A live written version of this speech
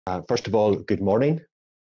First of all, good morning.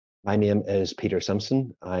 My name is Peter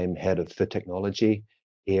Simpson. I'm Head of Food Technology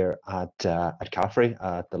here at CAFRE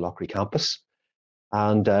at the Loughry campus.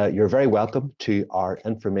 And you're very welcome to our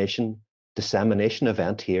information dissemination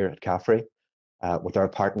event here at CAFRE with our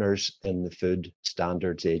partners in the Food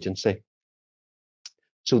Standards Agency.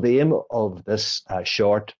 So the aim of this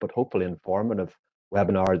short but hopefully informative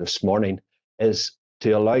webinar this morning is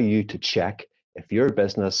to allow you to check if your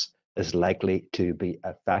business is likely to be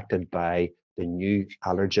affected by the new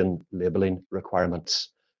allergen labelling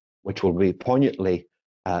requirements, which will be poignantly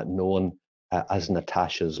known as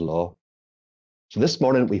Natasha's Law. So this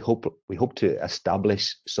morning we hope to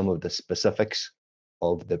establish some of the specifics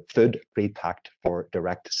of the food pre-packed for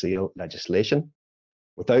direct sale legislation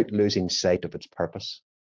without losing sight of its purpose,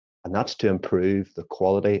 and that's to improve the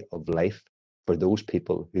quality of life for those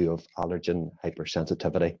people who have allergen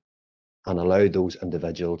hypersensitivity and allow those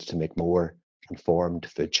individuals to make more informed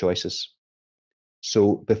food choices.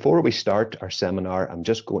 So before we start our seminar, I'm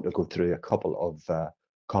just going to go through a couple of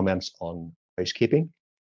comments on housekeeping.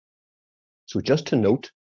 So just to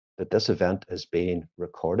note that this event is being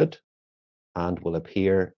recorded and will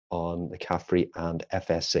appear on the CAFRE and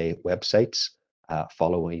FSA websites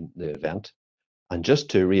following the event. And just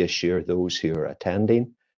to reassure those who are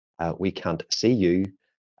attending, we can't see you.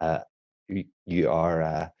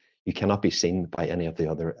 You cannot be seen by any of the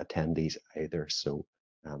other attendees either, so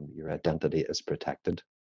your identity is protected.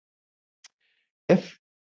 If,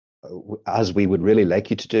 as we would really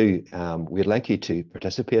like you to do, we'd like you to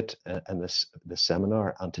participate in this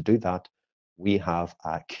seminar, and to do that, we have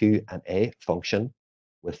a Q&A function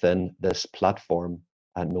within this platform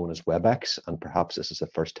known as WebEx, and perhaps this is the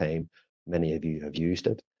first time many of you have used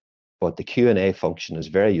it. But the Q&A function is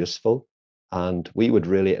very useful, and we would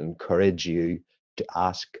really encourage you to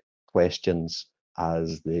ask questions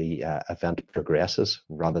as the event progresses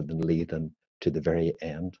rather than leave them to the very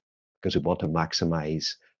end, because we want to maximize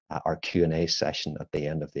our Q&A session at the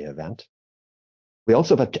end of the event. We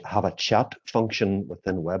also have a chat function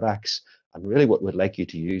within WebEx, and really what we'd like you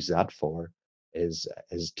to use that for is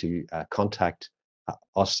to contact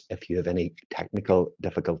us if you have any technical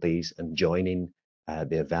difficulties in joining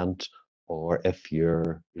the event, or if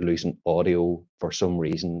you're losing audio for some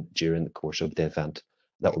reason during the course of the event.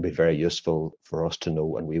 That would be very useful for us to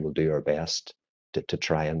know, and we will do our best to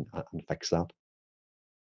try and fix that.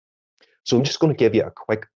 So I'm just going to give you a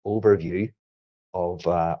quick overview of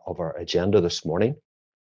our agenda this morning.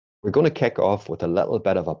 We're going to kick off with a little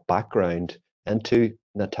bit of a background into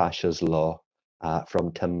Natasha's Law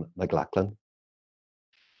from Tim McLachlan.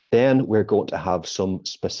 Then we're going to have some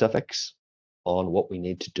specifics on what we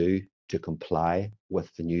need to do to comply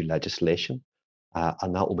with the new legislation,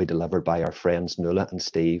 and that will be delivered by our friends Nuala and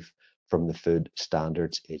Steve from the Food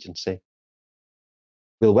Standards Agency.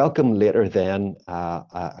 We'll welcome later then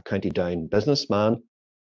a County Down businessman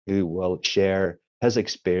who will share his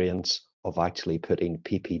experience of actually putting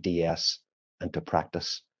PPDS into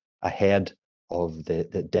practice ahead of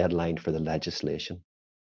the deadline for the legislation.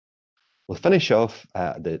 We'll finish off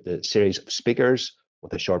the series of speakers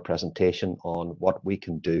with a short presentation on what we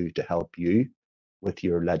can do to help you with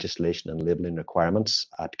your legislation and labelling requirements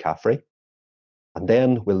at CAFRE. And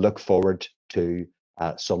then we'll look forward to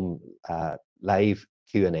some live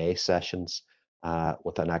Q&A sessions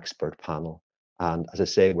with an expert panel. And as I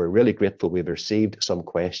say, we're really grateful we've received some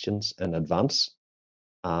questions in advance,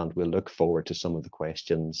 and we'll look forward to some of the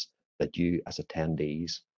questions that you as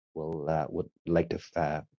attendees would like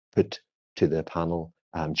to put to the panel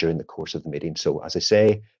during the course of the meeting. So as I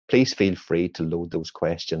say, please feel free to load those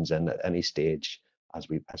questions in at any stage as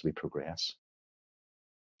we progress.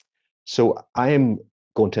 So I am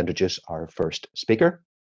going to introduce our first speaker.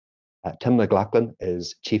 Tim McLachlan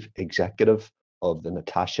is Chief Executive of the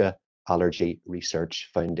Natasha Allergy Research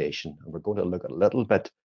Foundation, and we're going to look a little bit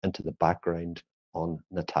into the background on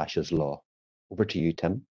Natasha's Law. Over to you,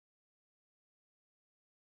 Tim.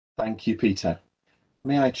 Thank you, Peter.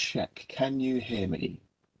 May I check, can you hear me?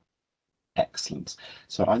 Excellent.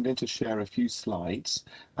 So I'm going to share a few slides,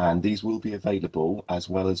 and these will be available as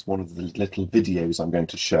well as one of the little videos I'm going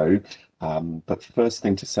to show. But first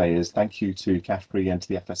thing to say is thank you to CAFRE and to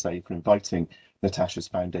the FSA for inviting Natasha's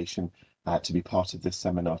Foundation to be part of this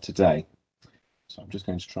seminar today. So I'm just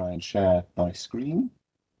going to try and share my screen.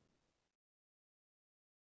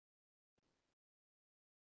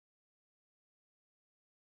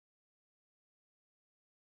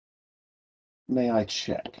 May I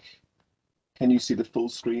check? Can you see the full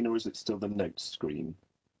screen, or is it still the notes screen?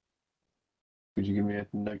 Could you give me a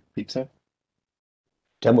note, Peter?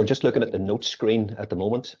 Tim, we're just looking at the note screen at the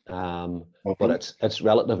moment, but it's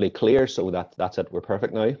relatively clear, so that's it. We're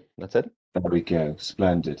perfect now. That's it. There we go.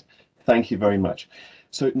 Splendid. Thank you very much.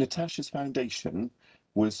 So Natasha's foundation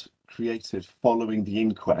was created following the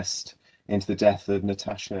inquest into the death of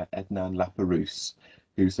Natasha Ednan Laperouse,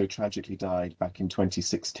 who so tragically died back in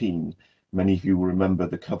 2016. Many of you will remember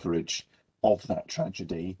the coverage of that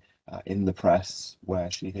tragedy in the press, where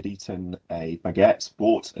she had eaten a baguette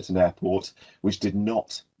bought at an airport which did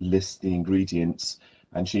not list the ingredients,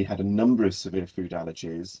 and she had a number of severe food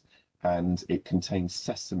allergies, and it contained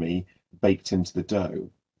sesame baked into the dough.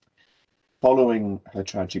 Following her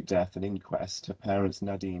tragic death and inquest, her parents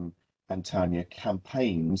Nadine and Tanya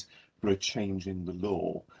campaigned for a change in the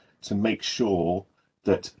law to make sure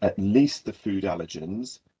that at least the food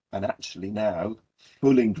allergens, and actually now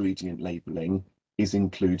full ingredient labelling, is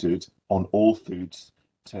included on all foods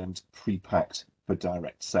termed pre-packed for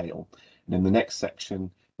direct sale. And in the next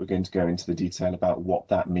section, we're going to go into the detail about what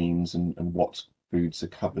that means and what foods are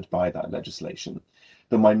covered by that legislation.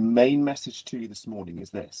 But my main message to you this morning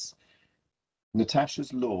is this.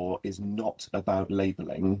 Natasha's law is not about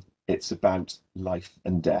labelling, it's about life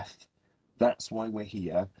and death. That's why we're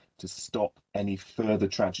here, to stop any further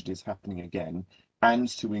tragedies happening again and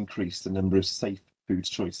to increase the number of safe food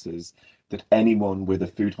choices that anyone with a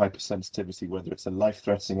food hypersensitivity, whether it's a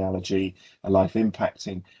life-threatening allergy, a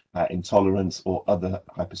life-impacting intolerance, or other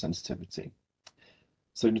hypersensitivity.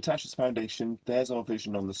 So Natasha's foundation, there's our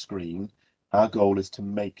vision on the screen. Our goal is to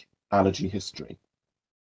make allergy history.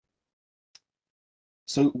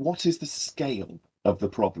 So what is the scale of the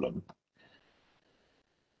problem?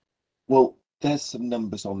 Well, there's some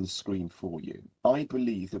numbers on the screen for you. I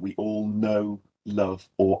believe that we all know, love,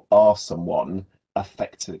 or are someone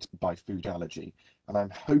affected by food allergy. And I'm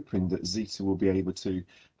hoping that Zita will be able to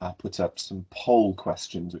put up some poll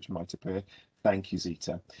questions which might appear. Thank you,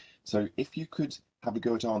 Zita. So if you could have a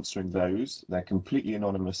go at answering those. They're completely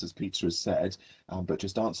anonymous, as Peter has said, but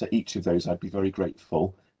just answer each of those. I'd be very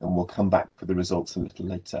grateful, and we'll come back for the results a little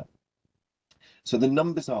later. So the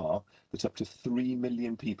numbers are that up to 3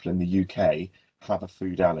 million people in the UK have a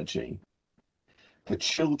food allergy. For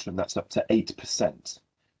children, that's up to 8%,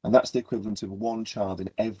 and that's the equivalent of one child in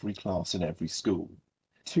every class in every school.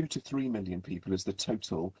 2 to 3 million people is the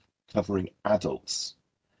total covering adults.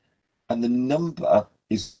 And the number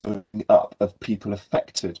is going up of people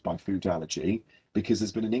affected by food allergy because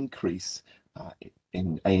there's been an increase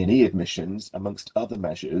in A&E admissions, amongst other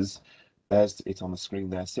measures. There's it on the screen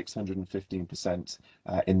there, 615%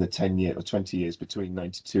 in the 10-year or 20 years between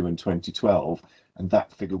 92 and 2012, and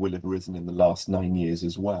that figure will have risen in the last 9 years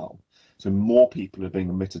as well. So more people are being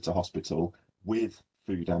admitted to hospital with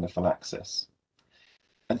food anaphylaxis.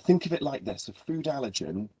 And think of it like this: a food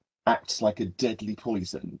allergen acts like a deadly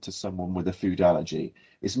poison to someone with a food allergy.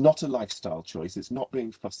 It's not a lifestyle choice, it's not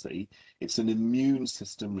being fussy, it's an immune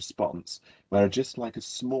system response where, just like a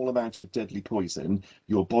small amount of deadly poison,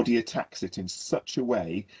 your body attacks it in such a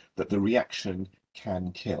way that the reaction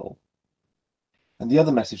can kill. And the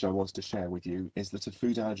other message I wanted to share with you is that a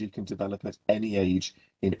food allergy can develop at any age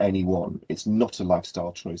in anyone. It's not a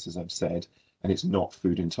lifestyle choice, as I've said, and it's not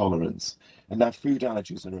food intolerance. And now food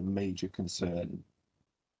allergies are a major concern.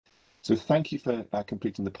 So thank you for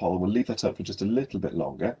completing the poll. We'll leave that up for just a little bit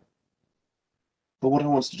longer. But what I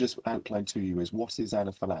want to just outline to you is, what is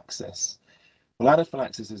anaphylaxis? Well,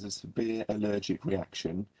 anaphylaxis is a severe allergic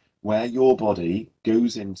reaction where your body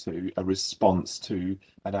goes into a response to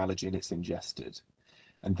an allergen it's ingested.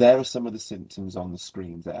 And there are some of the symptoms on the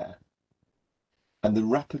screen there. And the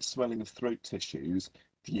rapid swelling of throat tissues,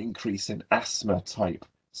 the increase in asthma type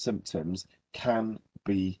symptoms, can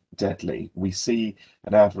be deadly. We see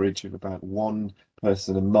an average of about 1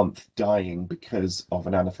 person a month dying because of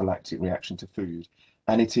an anaphylactic reaction to food,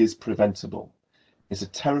 and it is preventable. It's a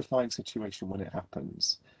terrifying situation when it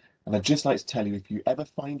happens. And I'd just like to tell you, if you ever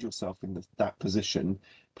find yourself in that position,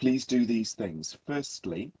 please do these things.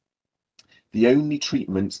 Firstly, the only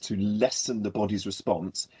treatment to lessen the body's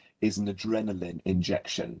response is an adrenaline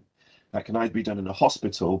injection. That can either be done in a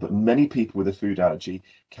hospital, but many people with a food allergy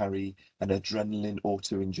carry an adrenaline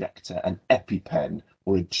auto-injector, an EpiPen,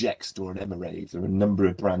 or a Jext, or an Emerade. There are a number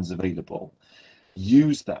of brands available.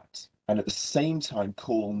 Use that, and at the same time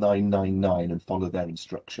call 999 and follow their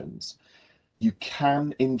instructions. You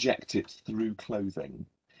can inject it through clothing,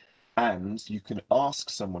 and you can ask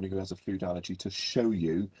someone who has a food allergy to show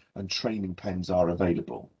you, and training pens are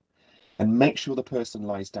available. And make sure the person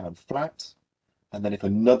lies down flat, and then if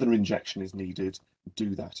another injection is needed,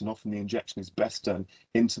 do that. And often the injection is best done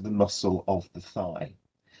into the muscle of the thigh.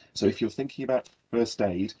 So if you're thinking about first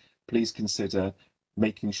aid, please consider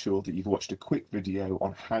making sure that you've watched a quick video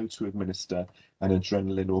on how to administer an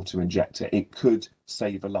adrenaline auto-injector. It could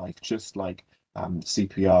save a life, just like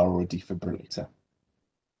CPR or a defibrillator.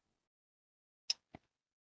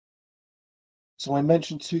 So I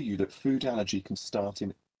mentioned to you that food allergy can start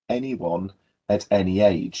in anyone at any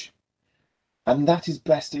age. And that is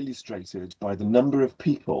best illustrated by the number of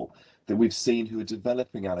people that we've seen who are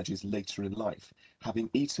developing allergies later in life, having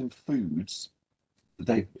eaten foods that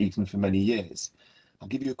they've eaten for many years. I'll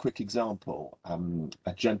give you a quick example.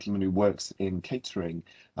 A gentleman who works in catering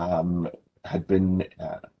had been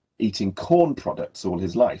eating corn products all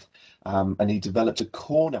his life, and he developed a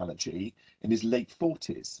corn allergy in his late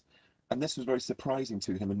 40s. And this was very surprising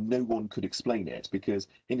to him, and no one could explain it, because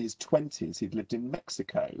in his 20s he'd lived in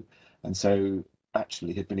Mexico, and so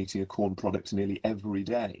actually had been eating a corn product nearly every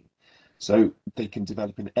day. So they can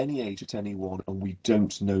develop in any age at anyone, and we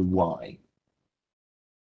don't know why.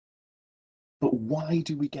 But why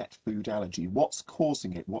do we get food allergy? What's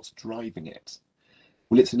causing it? What's driving it?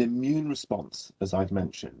 Well, it's an immune response, as I've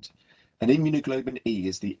mentioned. And immunoglobulin E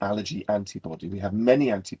is the allergy antibody. We have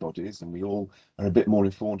many antibodies, and we all are a bit more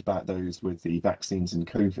informed about those with the vaccines and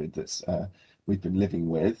COVID that's we've been living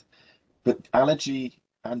with. But allergy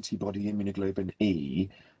antibody immunoglobulin E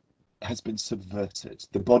has been subverted.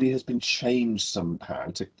 The body has been changed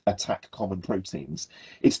somehow to attack common proteins.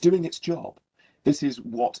 It's doing its job. This is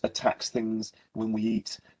what attacks things when we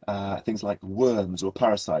eat things like worms or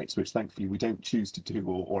parasites, which thankfully we don't choose to do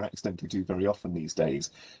or accidentally do very often these days.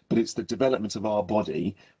 But it's the development of our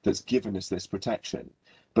body that's given us this protection.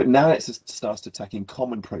 But now it starts attacking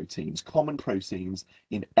common proteins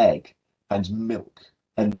in egg and milk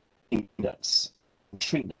and nuts and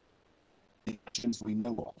tree nuts we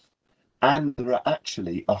know of. And there are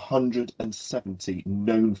actually 170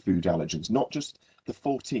 known food allergens, not just the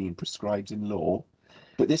 14 prescribed in law.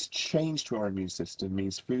 But this change to our immune system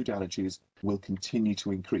means food allergies will continue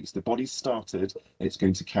to increase. The body's started, and it's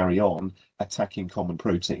going to carry on attacking common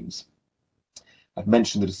proteins. I've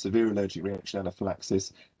mentioned that a severe allergic reaction,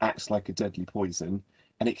 anaphylaxis, acts like a deadly poison,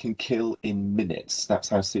 and it can kill in minutes. That's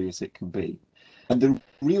how serious it can be. And the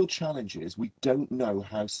real challenge is we don't know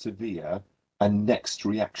how severe a next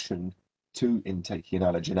reaction to intaking an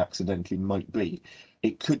allergen accidentally might be.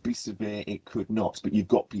 It could be severe, it could not, but you've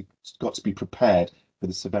got to be prepared for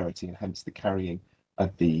the severity, and hence the carrying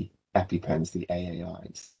of the EpiPens, the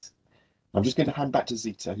AAIs. I'm just going to hand back to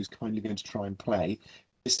Zita, who's kindly going to try and play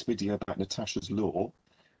this video about Natasha's Law,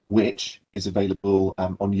 which is available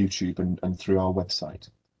on YouTube and through our website.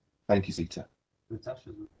 Thank you, Zita.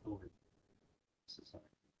 Natasha's Law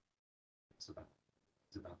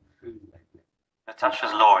it's about food labeling.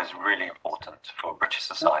 Natasha's Law is really important for British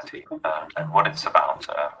society, and what it's about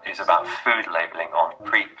is about food labelling on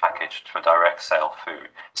pre-packaged for direct sale food.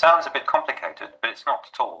 Sounds a bit complicated, but it's not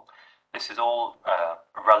at all. This is all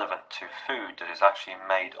relevant to food that is actually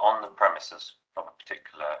made on the premises from a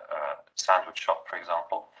particular sandwich shop, for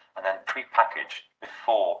example, and then pre-packaged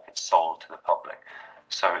before it's sold to the public.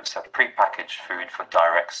 So it's a pre-packaged food for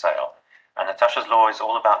direct sale. And Natasha's Law is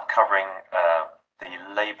all about covering the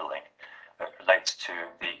labelling that relates to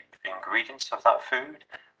the ingredients of that food,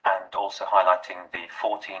 and also highlighting the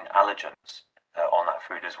 14 allergens on that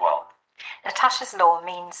food as well. Natasha's Law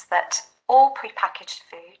means that all pre-packaged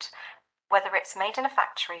food, whether it's made in a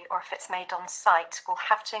factory or if it's made on site, will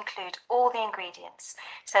have to include all the ingredients,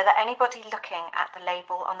 so that anybody looking at the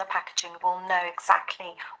label on the packaging will know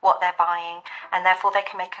exactly what they're buying, and therefore they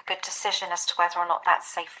can make a good decision as to whether or not that's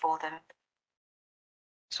safe for them.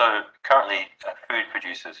 So currently food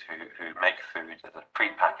producers who make food that are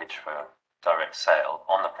pre-packaged for direct sale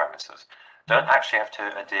on the premises don't actually have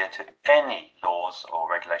to adhere to any laws or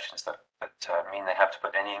regulations that mean they have to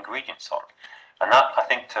put any ingredients on. And that, I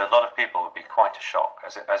think, to a lot of people would be quite a shock,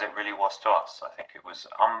 as it really was to us. I think it was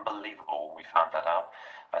unbelievable when we found that out.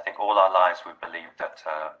 I think all our lives we believed that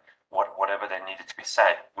whatever there needed to be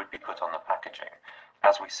said would be put on the packaging,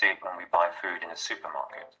 as we see it when we buy food in a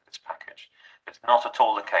supermarket that's packaged. It's not at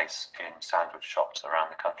all the case in sandwich shops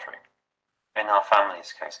around the country. In our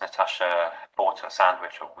family's case, Natasha bought a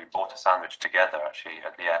sandwich, or we bought a sandwich together actually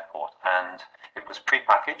at the airport, and it was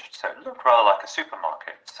pre-packaged, so it looked rather like a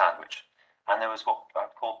supermarket sandwich. And there was what I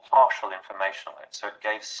call partial information on it, so it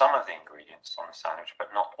gave some of the ingredients on the sandwich,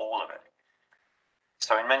 but not all of it.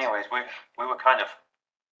 So in many ways, we were kind of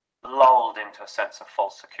lulled into a sense of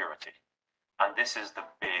false security. And this is the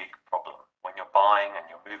big problem. When you're buying and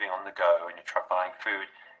you're moving on the go and you're buying food,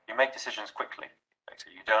 you make decisions quickly. So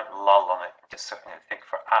you don't lull on it and just think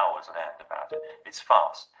for hours on end about it. It's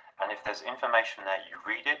fast. And if there's information there, you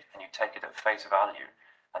read it and you take it at face value.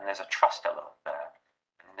 And there's a trust element there.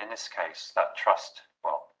 And in this case, that trust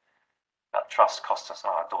That trust cost us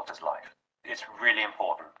our daughter's life. It's really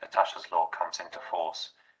important Natasha's law comes into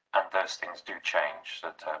force and those things do change,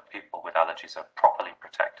 so that people with allergies are properly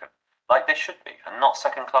protected, like they should be, and not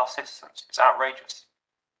second-class citizens. It's outrageous.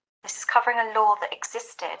 This is covering a law that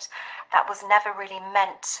existed that was never really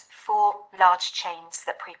meant for large chains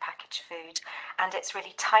that pre-package food, and it's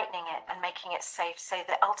really tightening it and making it safe so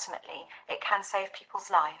that ultimately it can save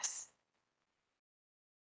people's lives.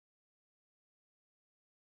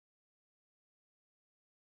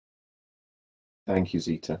 Thank you,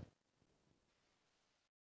 Zita.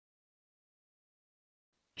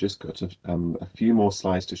 Just got a few more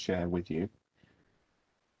slides to share with you.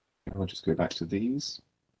 I'll just go back to these.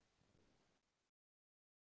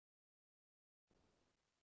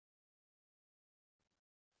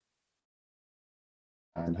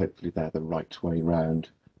 And hopefully they're the right way round.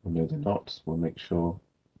 Well, no, they're not. We'll make sure.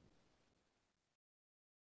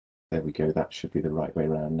 There we go. That should be the right way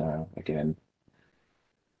round now again.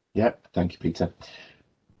 Yep, thank you, Peter.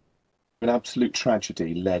 An absolute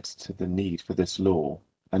tragedy led to the need for this law.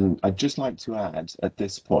 And I'd just like to add at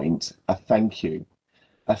this point a thank you.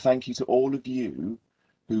 A thank you to all of you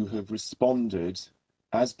who have responded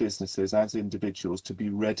as businesses, as individuals, to be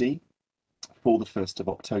ready for the 1st of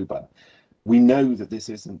October. We know that this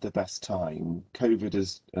isn't the best time. COVID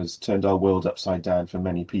has turned our world upside down for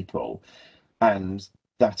many people. And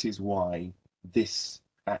that is why this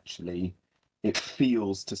actually, it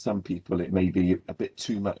feels to some people it may be a bit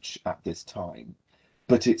too much at this time.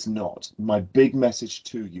 But it's not. My big message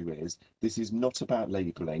to you is this is not about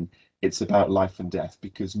labelling, it's about life and death,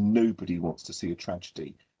 because nobody wants to see a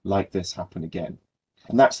tragedy like this happen again.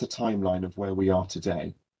 And that's the timeline of where we are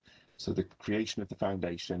today. So the creation of the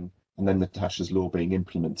foundation and then Natasha's law being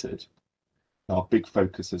implemented. Our big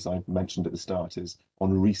focus, as I mentioned at the start, is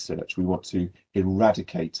on research. We want to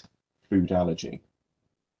eradicate food allergy.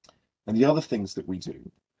 And the other things that we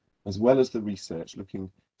do, as well as the research,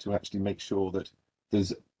 looking to actually make sure that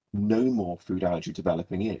there's no more food allergy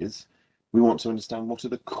developing, is we want to understand what are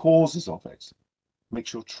the causes of it, make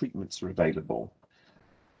sure treatments are available,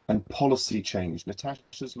 and policy change.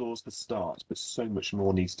 Natasha's law is the start, but so much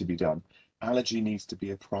more needs to be done. Allergy needs to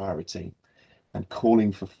be a priority, and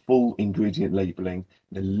calling for full ingredient labelling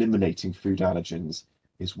and eliminating food allergens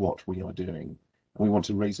is what we are doing. And we want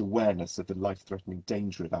to raise awareness of the life-threatening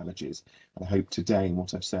danger of allergies, and I hope today and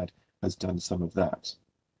what I've said has done some of that.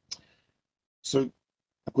 So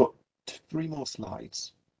I've got 3 more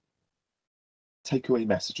slides. Takeaway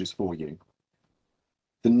messages for you.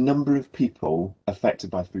 The number of people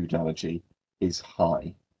affected by food allergy is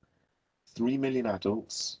high. 3 million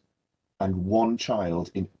adults and 1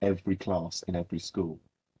 child in every class in every school.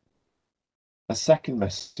 A second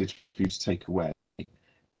message for you to take away is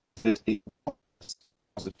that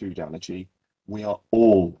as a food allergy, we are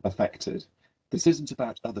all affected. This isn't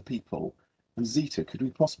about other people. And Zita, could we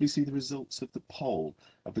possibly see the results of the poll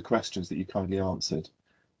of the questions that you kindly answered?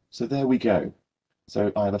 So there we go.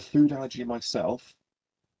 So I have a food allergy myself.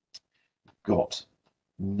 Got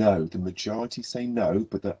no. The majority say no,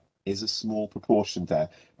 but there is a small proportion there.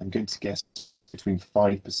 I'm going to guess between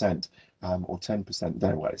 5% or 10%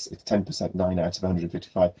 there was. It's 10%, 9 out of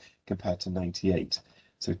 155 compared to 98.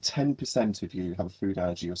 So 10% of you have a food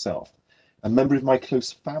allergy yourself. A member of my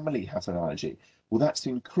close family has an allergy. Well, that's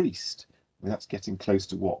increased. I mean, that's getting close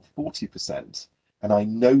to what, 40%. And I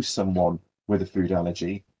know someone with a food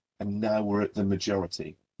allergy, and now we're at the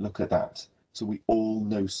majority. Look at that. So we all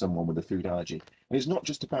know someone with a food allergy. And it's not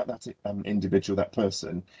just about that individual, that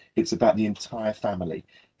person, it's about the entire family.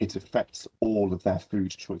 It affects all of their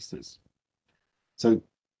food choices. So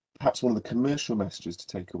perhaps one of the commercial messages to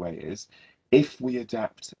take away is, if we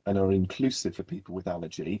adapt and are inclusive for people with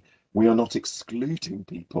allergy, we are not excluding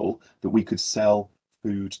people that we could sell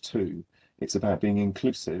food to. It's about being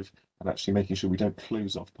inclusive and actually making sure we don't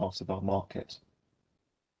close off part of our market.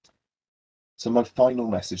 So my final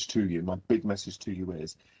message to you, my big message to you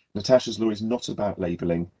is, Natasha's law is not about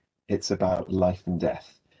labelling, it's about life and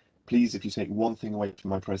death. Please, if you take one thing away from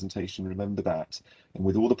my presentation, remember that. And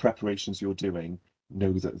with all the preparations you're doing,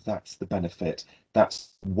 know that that's the benefit. That's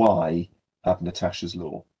why I have Natasha's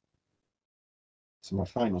law. So my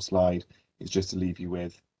final slide is just to leave you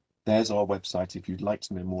with, there's our website. If you'd like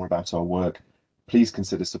to know more about our work, please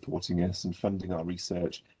consider supporting us and funding our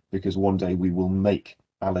research, because one day we will make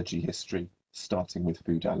allergy history, starting with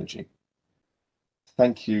food allergy.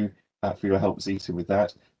 Thank you for your help, Zita, with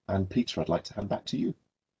that. And Peter, I'd like to hand back to you.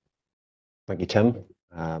 Thank you, Tim.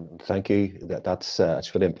 Thank you.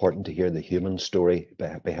 It's really important to hear the human story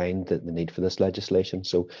behind the need for this legislation.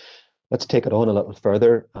 So Let's take it on a little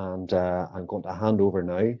further, and I'm going to hand over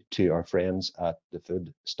now to our friends at the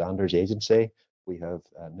Food Standards Agency. We have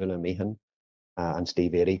Nuala Meehan and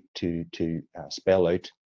Steve Airy to spell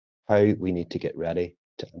out how we need to get ready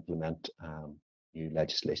to implement new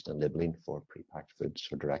legislation and labelling for pre-packed foods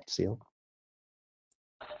for direct sale.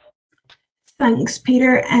 Thanks,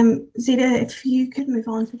 Peter. Zita, if you could move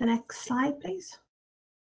on to the next slide, please.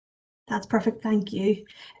 That's perfect, thank you.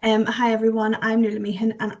 Hi everyone, I'm Nuala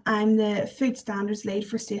Meehan and I'm the Food Standards Lead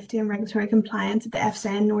for Safety and Regulatory Compliance at the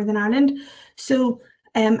FSA in Northern Ireland. So,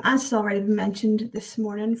 as has already been mentioned this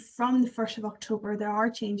morning, from the 1st of October there are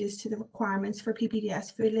changes to the requirements for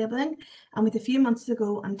PPDS food labelling, and with a few months to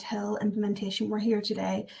go until implementation, we're here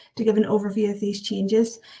today to give an overview of these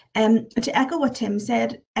changes. To echo what Tim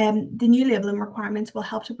said, the new labelling requirements will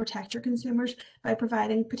help to protect your consumers by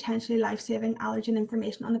providing potentially life-saving allergen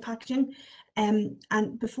information on the packaging.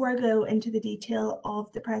 And before I go into the detail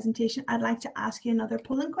of the presentation, I'd like to ask you another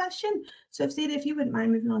polling question. So Zita, if you wouldn't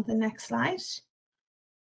mind moving on to the next slide.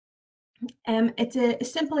 It's a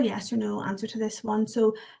simple yes or no answer to this one.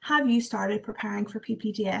 So have you started preparing for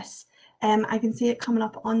PPDS? I can see it coming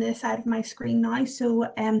up on the side of my screen now. So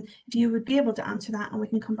if you would be able to answer that, and we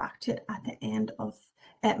can come back to it at the end of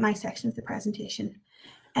my section of the presentation.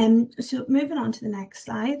 So moving on to the next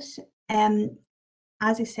slide.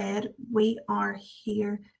 As I said, we are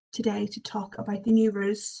here today to talk about the new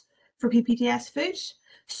rules for PPDS food.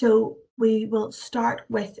 So we will start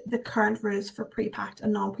with the current rules for pre-packed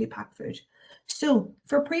and non-pre-packed food. So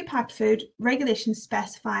for pre-packed food, regulations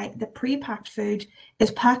specify that pre-packed food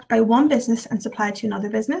is packed by one business and supplied to another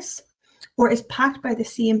business, or is packed by the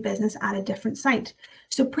same business at a different site.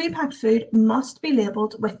 So pre-packed food must be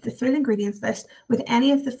labelled with the full ingredients list with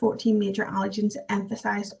any of the 14 major allergens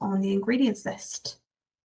emphasised on the ingredients list.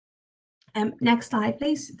 Next slide,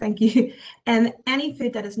 please. Thank you. Any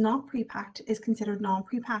food that is not pre-packed is considered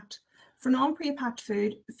non-pre-packed. For non-pre-packed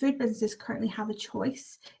food, food businesses currently have a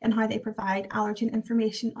choice in how they provide allergen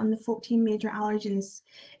information on the 14 major allergens.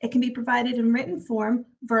 It can be provided in written form,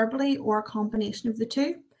 verbally, or a combination of the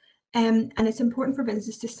two. And it's important for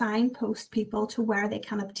businesses to signpost people to where they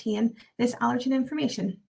can obtain this allergen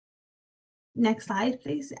information. Next slide,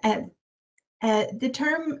 please. The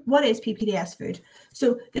term, what is PPDS food?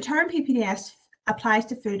 So the term PPDS applies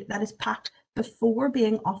to food that is packed before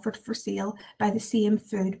being offered for sale by the same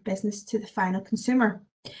food business to the final consumer.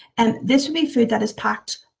 This would be food that is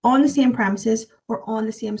packed on the same premises or on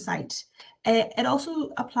the same site. It also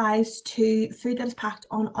applies to food that is packed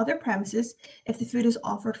on other premises if the food is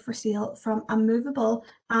offered for sale from a movable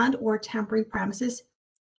and or temporary premises,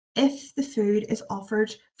 if the food is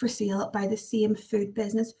offered for sale by the same food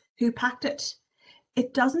business who packed it.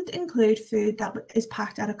 It doesn't include food that is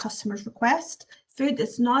packed at a customer's request, food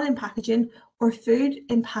that's not in packaging, or food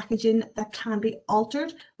in packaging that can be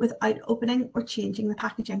altered without opening or changing the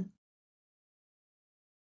packaging.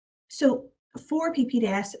 So for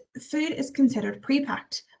PPDS, food is considered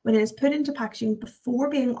pre-packed when it is put into packaging before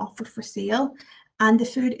being offered for sale, and the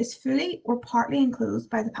food is fully or partly enclosed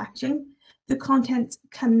by the packaging. The contents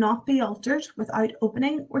cannot be altered without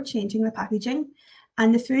opening or changing the packaging,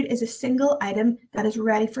 and the food is a single item that is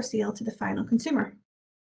ready for sale to the final consumer.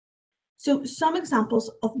 So some examples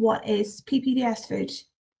of what is PPDS food.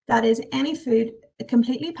 That is any food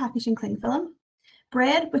completely packaged in cling film,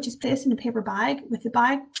 bread which is placed in a paper bag with the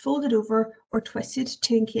bag folded over or twisted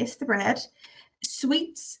to encase the bread,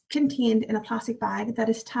 sweets contained in a plastic bag that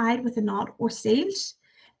is tied with a knot or sealed.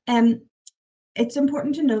 It's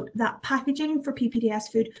important to note that packaging for PPDS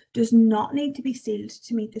food does not need to be sealed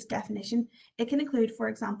to meet this definition. It can include, for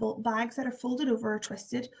example, bags that are folded over or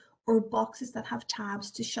twisted, or boxes that have tabs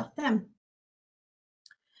to shut them.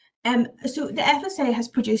 So the FSA has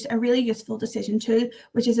produced a really useful decision tool,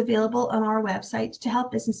 which is available on our website to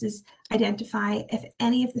help businesses identify if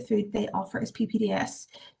any of the food they offer is PPDS.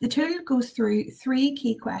 The tool goes through 3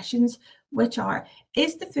 key questions, which are: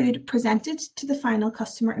 is the food presented to the final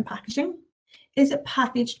customer in packaging? Is it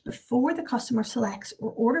packaged before the customer selects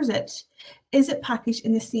or orders it? Is it packaged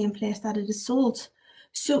in the same place that it is sold?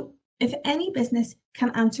 So if any business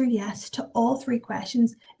can answer yes to all 3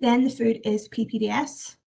 questions, then the food is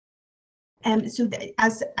PPDS. So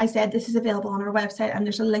as I said, this is available on our website, and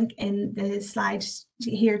there's a link in the slides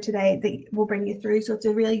here today that will bring you through. So it's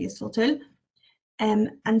a really useful tool.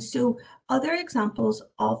 And so other examples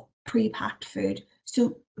of pre-packed food.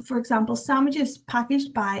 So for example, sandwiches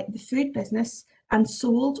packaged by the food business and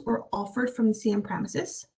sold or offered from the same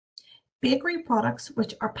premises. Bakery products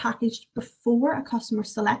which are packaged before a customer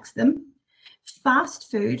selects them. Fast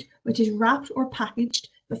food which is wrapped or packaged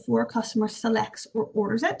before a customer selects or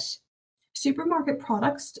orders it. Supermarket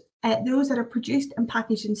products, those that are produced and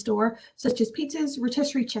packaged in store, such as pizzas,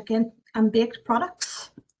 rotisserie chicken, and baked products.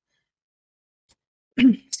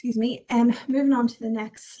 Excuse me. Moving on to the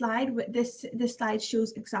next slide. This slide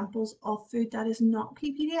shows examples of food that is not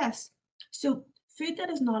PPDS. So food that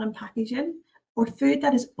is not in packaging or food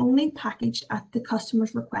that is only packaged at the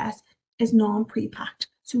customer's request is non-pre-packed,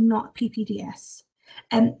 so not PPDS.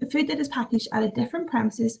 Food that is packaged at a different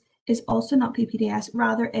premises is also not PPDS,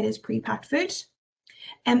 rather it is pre-packed food.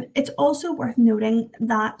 It's also worth noting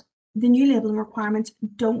that the new labelling requirements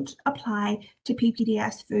don't apply to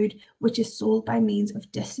PPDS food which is sold by means of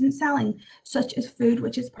distance selling, such as food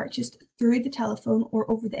which is purchased through the telephone or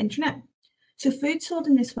over the internet. So food sold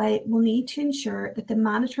in this way will need to ensure that the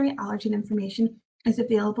mandatory allergen information is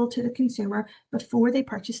available to the consumer before they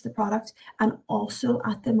purchase the product and also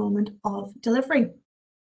at the moment of delivery.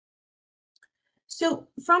 So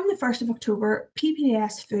from the 1st of October,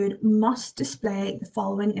 PPDS food must display the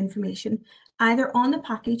following information, either on the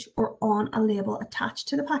package or on a label attached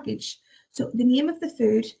to the package. So the name of the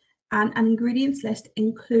food and an ingredients list,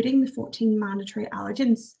 including the 14 mandatory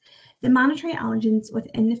allergens. The mandatory allergens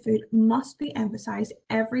within the food must be emphasised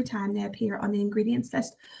every time they appear on the ingredients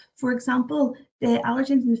list. For example, the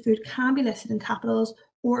allergens in the food can be listed in capitals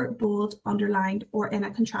or bold, underlined, or in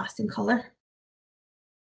a contrasting colour.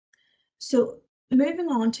 So moving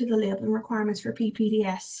on to the labelling requirements for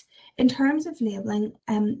PPDS. In terms of labelling,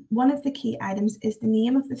 one of the key items is the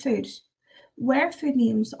name of the food. Where food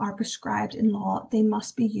names are prescribed in law, they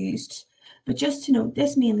must be used. But just to note,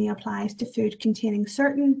 this mainly applies to food containing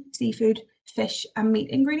certain seafood, fish and meat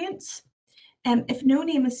ingredients. If no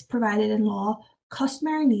name is provided in law,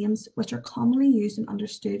 customary names which are commonly used and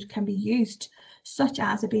understood can be used, such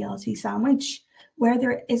as a BLT sandwich. Where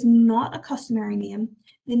there is not a customary name,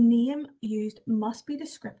 the name used must be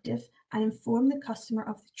descriptive and inform the customer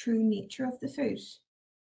of the true nature of the food.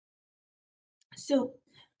 So,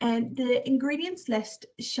 the ingredients list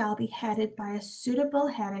shall be headed by a suitable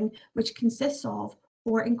heading which consists of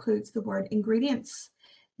or includes the word ingredients.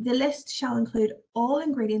 The list shall include all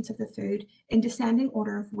ingredients of the food in descending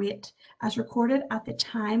order of weight as recorded at the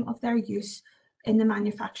time of their use in the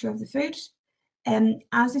manufacture of the food.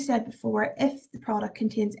 As I said before, if the product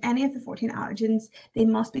contains any of the 14 allergens, they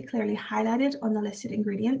must be clearly highlighted on the listed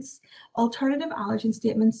ingredients. Alternative allergen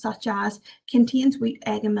statements such as contains wheat,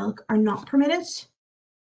 egg and milk are not permitted.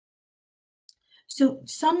 So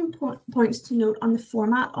some points to note on the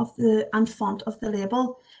format of and font of the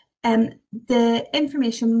label. The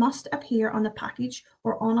information must appear on the package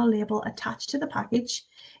or on a label attached to the package.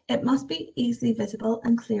 It must be easily visible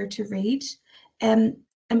and clear to read.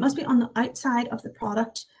 It must be on the outside of the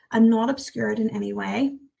product and not obscured in any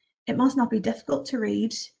way. It must not be difficult to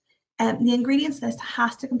read. The ingredients list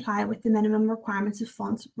has to comply with the minimum requirements of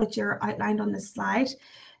fonts which are outlined on this slide.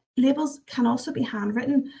 Labels can also be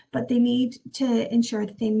handwritten, but they need to ensure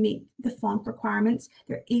that they meet the font requirements.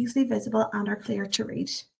 They're easily visible and are clear to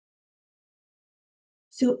read.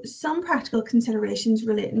 So some practical considerations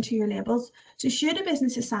relating to your labels. So should a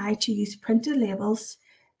business decide to use printed labels,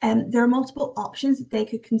 there are multiple options that they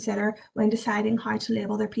could consider when deciding how to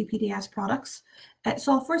label their PPDS products.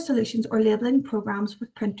 Software solutions or labelling programs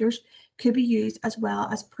with printers could be used as well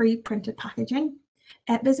as pre-printed packaging.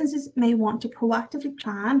 Businesses may want to proactively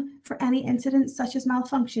plan for any incidents such as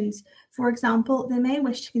malfunctions. For example, they may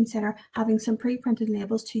wish to consider having some pre-printed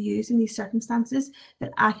labels to use in these circumstances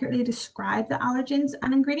that accurately describe the allergens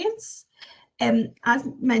and ingredients. As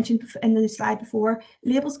mentioned in the slide before,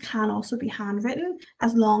 labels can also be handwritten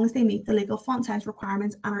as long as they meet the legal font size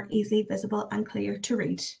requirements and are easily visible and clear to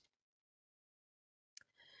read.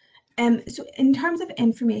 So in terms of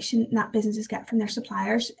information that businesses get from their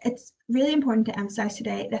suppliers, it's really important to emphasize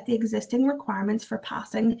today that the existing requirements for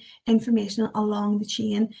passing information along the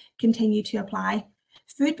chain continue to apply.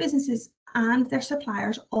 Food businesses and their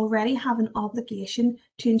suppliers already have an obligation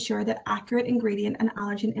to ensure that accurate ingredient and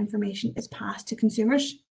allergen information is passed to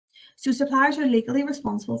consumers. So suppliers are legally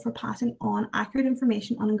responsible for passing on accurate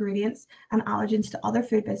information on ingredients and allergens to other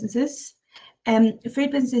food businesses.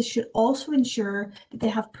 Food businesses should also ensure that they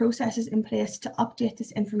have processes in place to update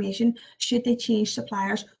this information should they change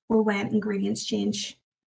suppliers or when ingredients change.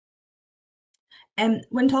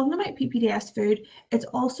 When talking about PPDS food, it's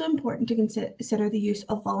also important to consider the use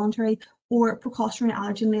of voluntary or precautionary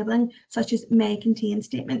allergen labelling, such as may contain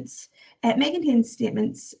statements. May contain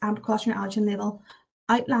statements and precautionary allergen label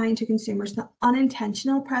outline to consumers the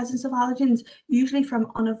unintentional presence of allergens, usually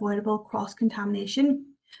from unavoidable cross-contamination.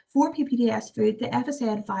 For PPDS food, the FSA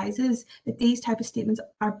advises that these type of statements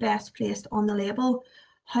are best placed on the label.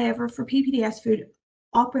 However, for PPDS food,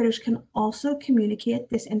 Operators can also communicate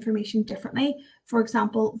this information differently, for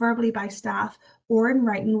example, verbally by staff or in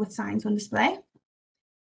writing with signs on display.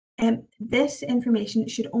 This information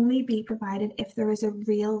should only be provided if there is a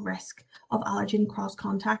real risk of allergen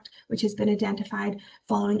cross-contact, which has been identified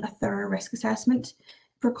following a thorough risk assessment.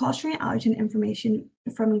 Precautionary allergen information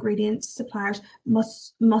from ingredient suppliers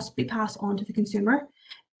must be passed on to the consumer.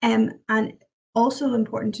 And also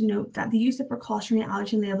important to note that the use of precautionary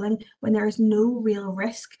allergen labelling when there is no real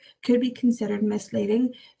risk could be considered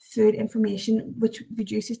misleading food information, which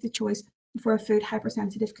reduces the choice for a food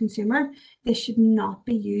hypersensitive consumer. This should not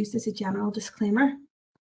be used as a general disclaimer.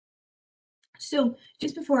 So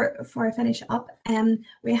just before I finish up,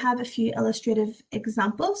 we have a few illustrative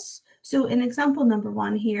examples. So in example number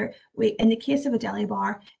 1 here, in the case of a deli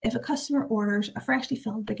bar, if a customer orders a freshly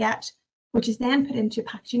filled baguette, which is then put into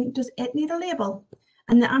packaging, does it need a label?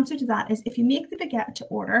 And the answer to that is, if you make the baguette to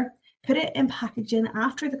order, put it in packaging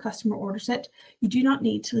after the customer orders it, you do not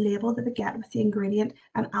need to label the baguette with the ingredient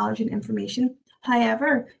and allergen information.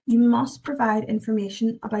 However, you must provide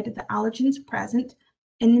information about the allergens present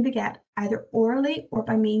in the baguette, either orally or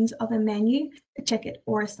by means of a menu, a ticket,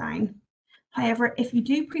 or a sign. However, if you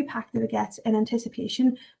do pre-pack the baguettes in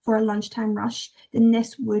anticipation for a lunchtime rush, then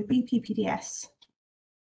this would be PPDS.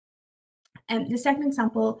 The second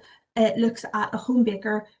example looks at a home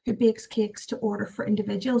baker who bakes cakes to order for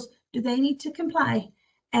individuals. Do they need to comply?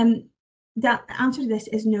 The answer to this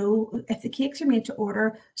is no. If the cakes are made to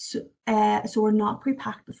order, so are not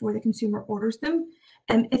pre-packed before the consumer orders them.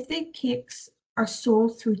 If the cakes are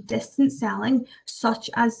sold through distance selling, such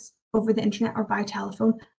as over the internet or by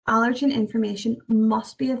telephone, allergen information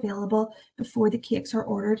must be available before the cakes are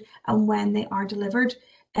ordered and when they are delivered.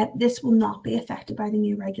 This will not be affected by the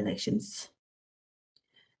new regulations.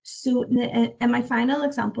 So in my final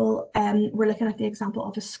example, we're looking at the example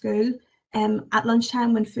of a school. At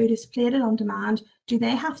lunchtime, when food is plated on demand, do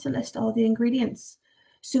they have to list all the ingredients?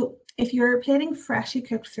 So if you're plating freshly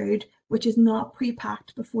cooked food, which is not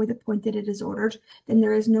pre-packed before the point that it is ordered, then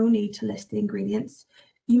there is no need to list the ingredients.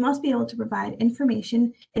 You must be able to provide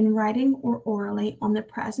information in writing or orally on the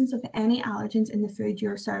presence of any allergens in the food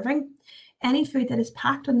you're serving. Any food that is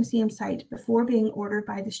packed on the same site before being ordered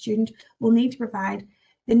by the student will need to provide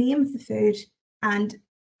the name of the food and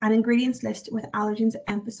an ingredients list with allergens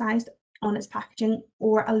emphasized on its packaging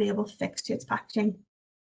or a label fixed to its packaging.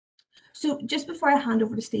 So just before I hand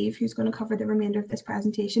over to Steve, who's going to cover the remainder of this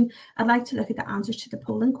presentation, I'd like to look at the answers to the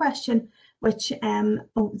polling question, which,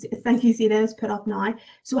 thank you, Zita, is put up now.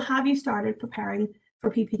 So have you started preparing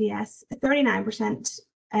for PPDS? 39%,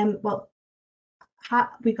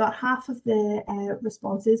 we got half of the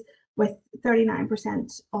responses, with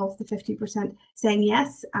 39% of the 50% saying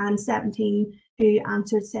yes and 17 who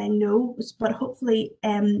answered saying no. But hopefully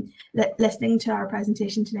listening to our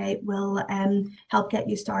presentation today will help get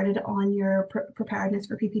you started on your preparedness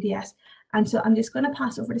for PPDS. And so I'm just going to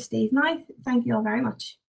pass over to Steve now. Thank you all very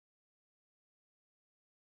much.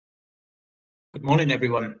 Good morning,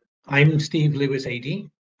 everyone. I'm Steve Lewis AD,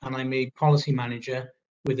 and I'm a policy manager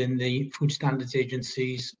within the Food Standards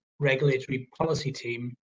Agency's regulatory policy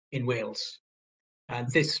team in Wales.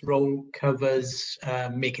 This role covers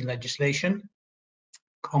making legislation,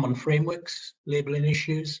 common frameworks, labelling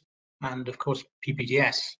issues, and of course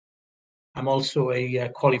PPDS. I'm also a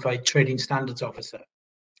qualified trading standards officer.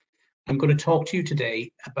 I'm going to talk to you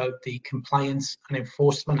today about the compliance and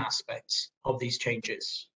enforcement aspects of these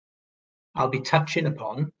changes. I'll be touching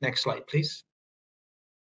upon, next slide please,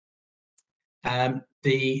 who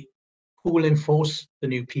will enforce the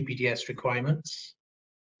new PPDS requirements,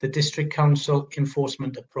 the District Council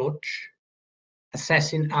enforcement approach,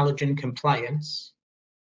 assessing allergen compliance,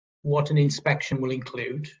 what an inspection will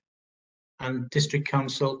include, and District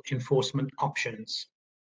Council enforcement options.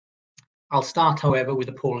 I'll start, however, with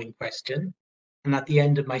a polling question, and at the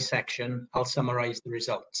end of my section, I'll summarise the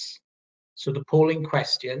results. So the polling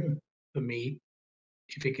question for me,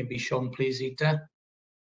 if it can be shown, please, Ita,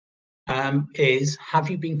 is: have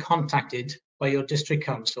you been contacted by your District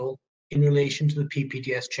Council in relation to the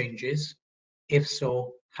PPDS changes? If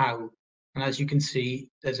so, how? And as you can see,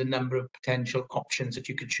 there's a number of potential options that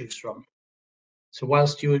you could choose from. So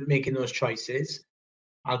whilst you're making those choices,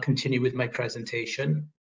 I'll continue with my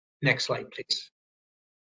presentation. Next slide, please.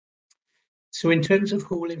 So in terms of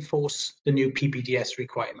who will enforce the new PPDS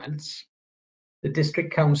requirements, the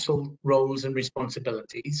District Council roles and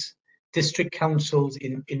responsibilities. District Councils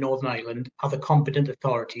in Northern Ireland are the competent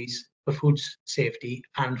authorities for food safety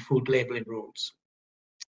and food labelling rules,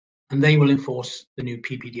 and they will enforce the new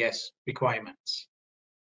PPDS requirements.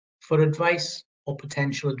 For advice or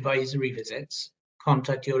potential advisory visits,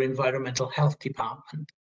 contact your environmental health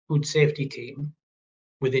department, food safety team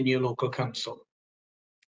within your local council.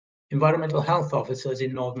 Environmental health officers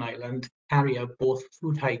in Northern Ireland carry out both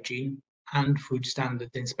food hygiene and food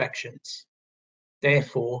standards inspections.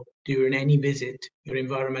 Therefore, during any visit, your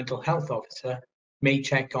environmental health officer may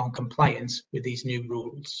check on compliance with these new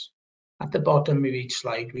rules. At the bottom of each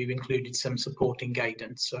slide, we've included some supporting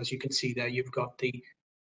guidance. So as you can see there, you've got the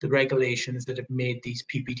regulations that have made these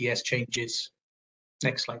PPDS changes.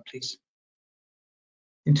 Next slide, please.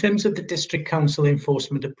 In terms of the District Council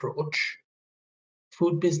enforcement approach,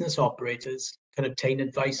 food business operators can obtain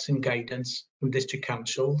advice and guidance from district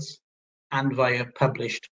councils and via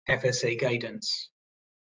published FSA guidance.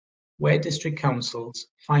 Where district councils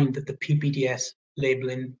find that the PPDS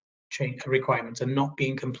labelling requirements are not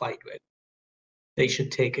being complied with, they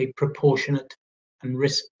should take a proportionate and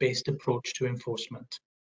risk-based approach to enforcement.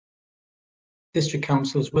 District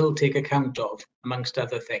councils will take account of, amongst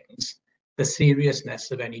other things, the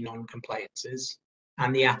seriousness of any non-compliances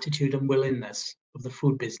and the attitude and willingness of the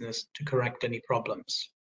food business to correct any problems.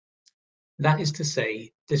 That is to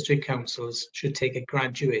say, district councils should take a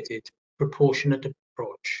graduated, proportionate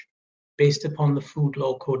approach based upon the Food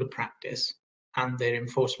Law Code of Practice and their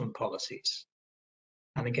enforcement policies.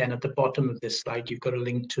 And again, at the bottom of this slide, you've got a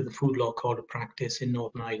link to the Food Law Code of Practice in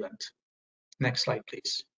Northern Ireland. Next slide,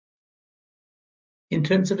 please. In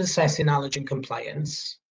terms of assessing allergen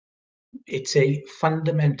compliance, it's a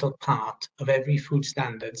fundamental part of every food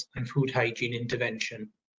standards and food hygiene intervention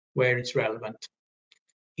where it's relevant,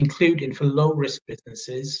 including for low-risk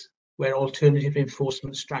businesses where alternative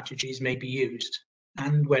enforcement strategies may be used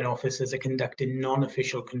and when officers are conducting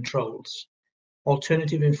non-official controls.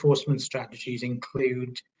 Alternative enforcement strategies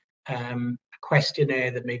include a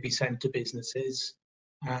questionnaire that may be sent to businesses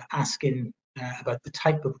asking about the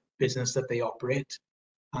type of business that they operate.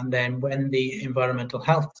 And then when the Environmental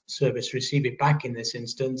Health Service receive it back in this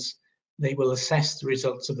instance, they will assess the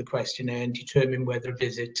results of the questionnaire and determine whether a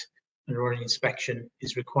visit or an inspection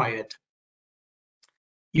is required.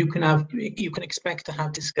 You can expect to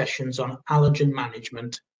have discussions on allergen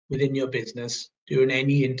management within your business during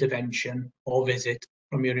any intervention or visit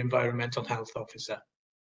from your environmental health officer.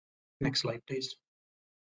 Next slide, please.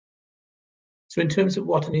 So in terms of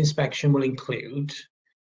what an inspection will include,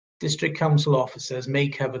 district council officers may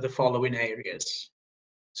cover the following areas.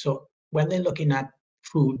 So when they're looking at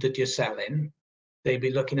food that you're selling, they'll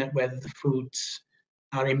be looking at whether the foods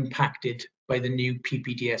are impacted by the new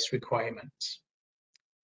PPDS requirements,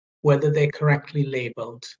 whether they're correctly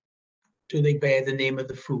labelled, do they bear the name of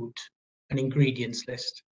the food, an ingredients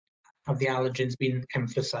list, have the allergens been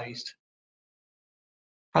emphasised,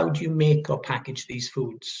 how do you make or package these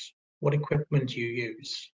foods, what equipment do you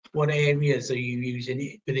use, what areas are you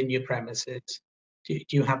using within your premises, do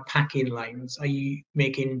you have packing lines, are you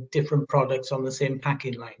making different products on the same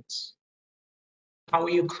packing lines, how are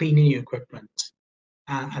you cleaning your equipment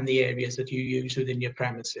and the areas that you use within your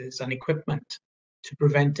premises and equipment to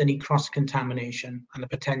prevent any cross-contamination and the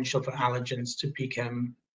potential for allergens to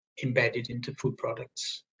become embedded into food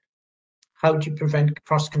products. How do you prevent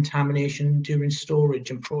cross-contamination during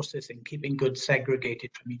storage and processing, keeping goods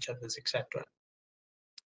segregated from each other, etc.?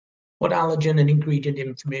 What allergen and ingredient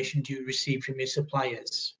information do you receive from your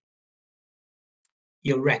suppliers?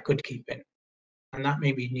 Your record keeping, and that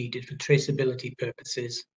may be needed for traceability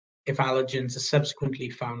purposes if allergens are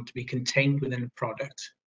subsequently found to be contained within a product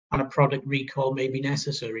and a product recall may be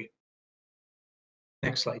necessary.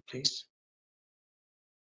 Next slide, please.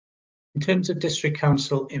 In terms of district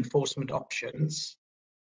council enforcement options,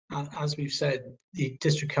 as we've said, the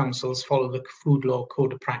district councils follow the Food Law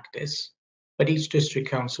Code of Practice, but each district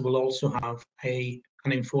council will also have an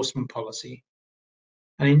enforcement policy.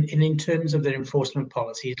 And in terms of their enforcement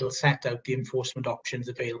policy, it'll set out the enforcement options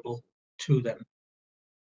available to them.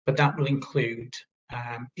 But that will include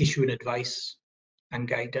issuing advice and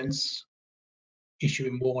guidance,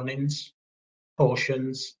 issuing warnings,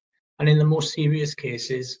 cautions, and in the most serious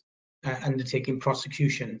cases, undertaking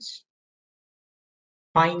prosecutions.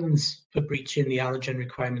 Fines for breaching the allergen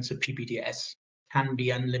requirements of PPDS can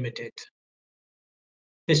be unlimited.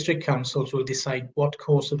 District councils will decide what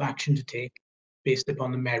course of action to take based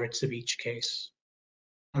upon the merits of each case.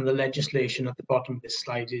 And the legislation at the bottom of this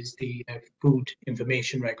slide is the Food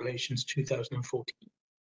Information Regulations 2014.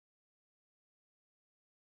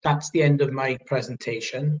 That's the end of my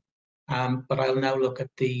presentation, but I'll now look at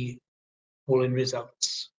the polling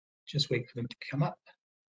results. Just wait for them to come up.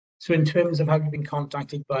 So in terms of have you been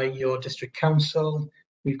contacted by your district council,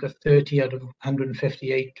 we've got 30 out of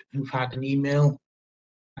 158 who've had an email.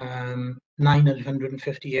 9 out of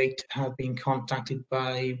 158 have been contacted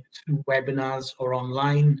through webinars or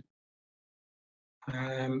online.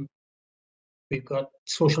 We've got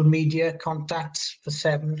social media contacts for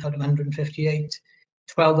 7 out of 158.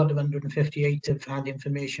 12 out of 158 have had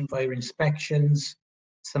information via inspections,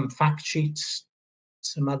 some fact sheets,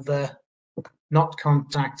 some other not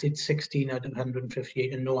contacted, 16 out of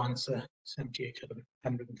 158, and no answer, 78 out of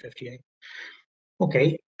 158.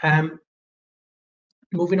 Okay,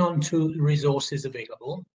 moving on to the resources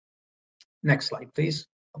available. Next slide, please.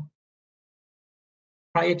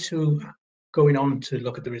 Prior to going on to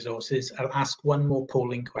look at the resources, I'll ask one more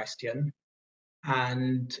polling question,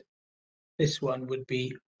 and this one would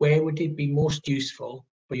be, where would it be most useful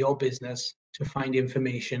for your business to find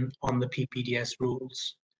information on the PPDS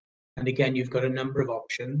rules? And again, you've got a number of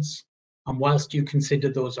options, and whilst you consider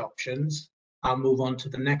those options, I'll move on to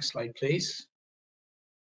the next slide, please.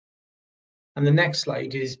 And the next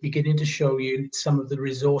slide is beginning to show you some of the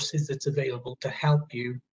resources that's available to help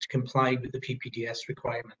you to comply with the PPDS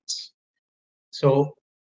requirements. So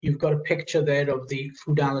you've got a picture there of the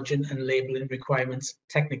food allergen and labelling requirements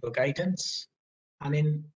technical guidance, and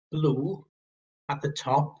in blue at the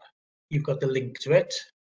top you've got the link to it.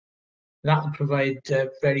 That will provide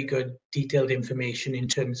very good detailed information in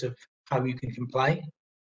terms of how you can comply.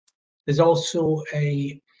 There's also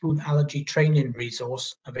a food allergy training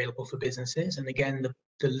resource available for businesses, and again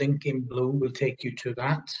the link in blue will take you to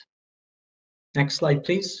that. Next slide,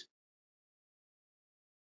 please.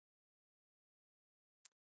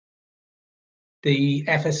 The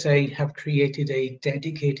FSA have created a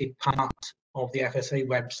dedicated part of the FSA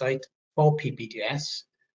website for PPDS,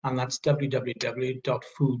 and that's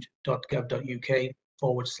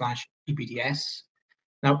www.food.gov.uk/PPDS.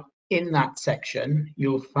 Now, in that section,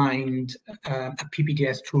 you'll find a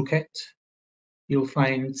PPDS toolkit, you'll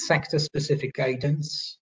find sector-specific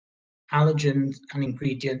guidance, allergens and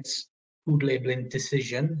ingredients food labelling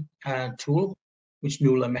decision tool, which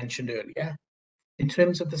Nuala mentioned earlier. In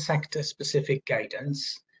terms of the sector-specific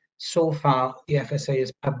guidance, so far the FSA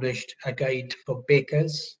has published a guide for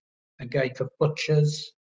bakers, a guide for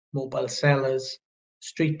butchers, mobile sellers,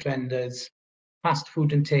 street vendors, fast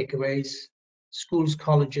food and takeaways, schools,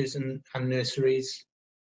 colleges and nurseries,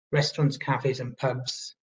 restaurants, cafes and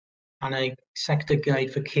pubs, and a sector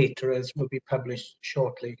guide for caterers will be published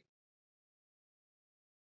shortly.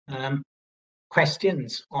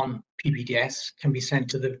 Questions on PPDS can be sent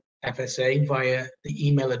to the FSA via the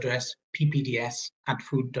email address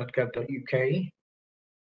ppds@food.gov.uk.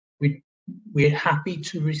 We're happy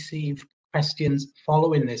to receive questions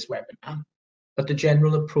following this webinar, but the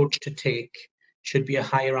general approach to take should be a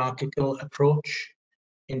hierarchical approach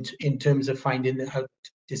in terms of finding out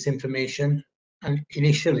this information, and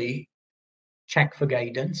initially check for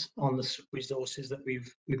guidance on the resources that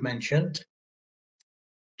we've mentioned.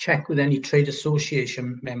 Check with any trade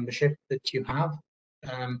association membership that you have,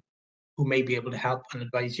 who may be able to help and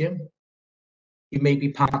advise you. You may be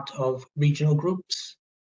part of regional groups,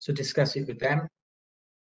 so discuss it with them.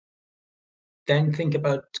 Then think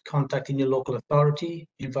about contacting your local authority,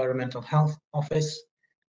 environmental health office,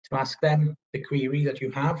 to ask them the query that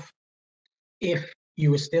you have. If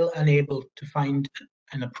you are still unable to find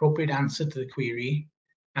an appropriate answer to the query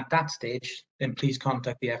at that stage, then please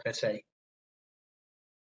contact the FSA.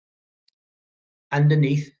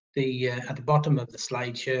 Underneath at the bottom of the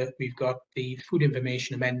slide here, we've got the food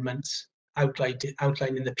information amendments outlined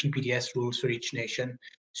in the PPDS rules for each nation.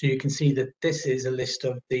 So you can see that this is a list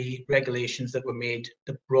of the regulations that were made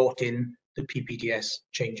that brought in the PPDS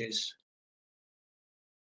changes.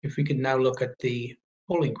 If we can now look at the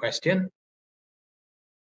polling question.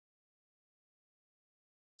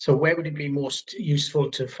 So where would it be most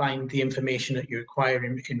useful to find the information that you require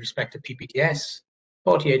in respect to PPDS?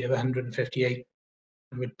 48 of 158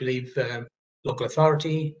 would believe local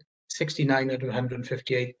authority, 69 out of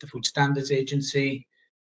 158 the Food Standards Agency,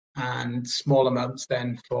 and small amounts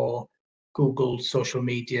then for Google, social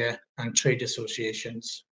media and trade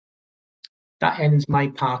associations. That ends my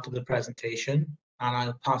part of the presentation, and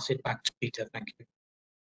I'll pass it back to Peter. Thank you.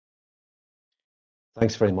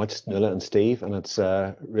 Thanks very much, Nuala and Steve, and it's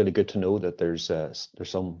really good to know that there's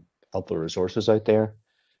some helpful resources out there.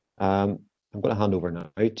 I'm going to hand over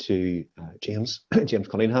now to James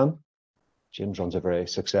Cunningham. James runs a very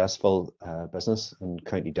successful business in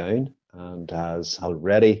County Down and has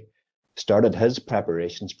already started his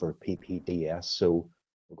preparations for PPDS. So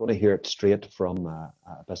we're going to hear it straight from a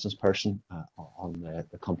business person on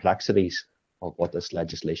the complexities of what this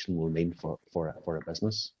legislation will mean for a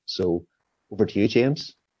business. So over to you,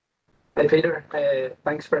 James. Hey, Peter.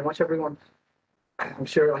 Thanks very much, everyone. I'm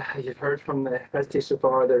sure you've heard from the presentation so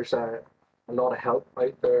far, there's a lot of help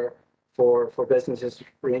out there for businesses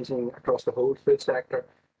ranging across the whole food sector.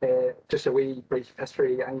 Just a wee brief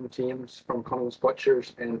history. I'm James from Cunningham's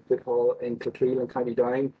Butchers in Foodhall in Kilkeel in County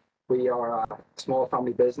Down. We are a small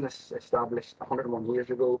family business established 101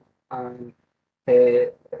 years ago, and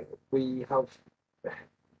we have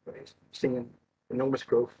seen enormous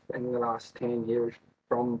growth in the last 10 years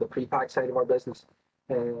from the pre-pack side of our business.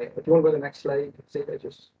 If you want to go to the next slide, say that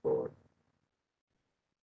just forward.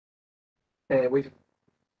 We've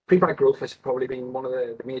pre-pack growth has probably been one of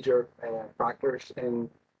the major factors in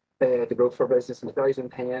the growth for business. In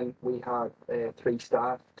 2010, we had 3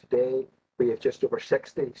 staff. Today, we have just over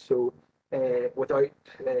 60. So without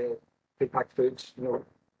pre-packed foods,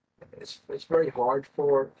 it's very hard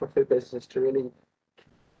for food businesses to really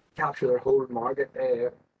capture their whole market.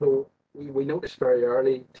 So we noticed very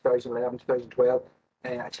early, 2011, 2012,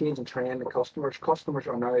 a change in trend in customers. Customers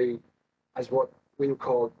are now, as what we would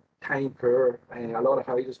call time poor. A lot of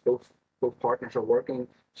houses, both partners are working,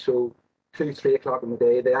 so 2-3 o'clock in the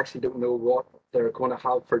day, they actually don't know what they're going to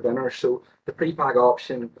have for dinner. So the pre-pack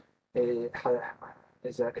option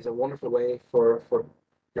is a wonderful way for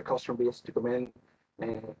your customer base to come in,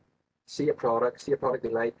 see a product they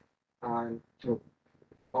like, and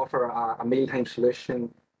offer a mealtime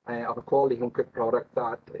solution of a quality home cooked product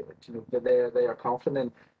that they are confident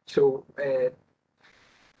in. So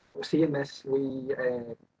seeing this, we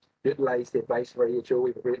utilise the advice of our HO. We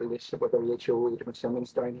have a great relationship with our HO, Adrian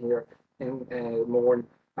Simmons, down here in Mourne.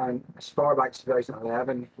 And as far back as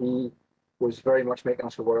 2011, he was very much making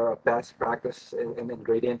us aware of best practice in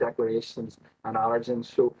ingredient declarations and allergens.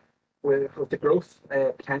 So with the growth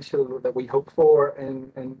potential that we hope for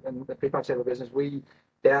in the pre-pack side of the business, we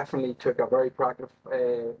definitely took a very proactive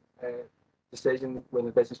decision with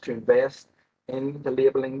the business to invest in the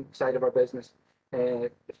labelling side of our business.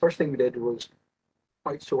 The first thing we did was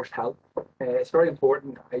outsourced help. It's very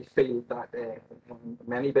important, I feel, that in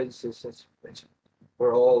many businesses,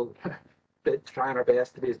 we're all trying our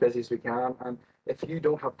best to be as busy as we can, and if you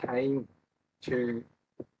don't have time to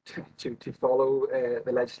follow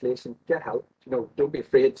the legislation, get help. Don't be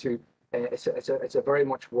afraid to. It's a very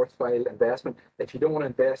much worthwhile investment. If you don't want to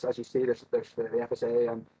invest, as you see, there's the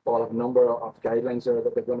FSA and all of a number of guidelines there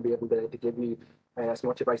that they're going to be able to give you as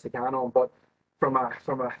much advice they can on. But from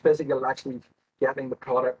a physical, actually getting the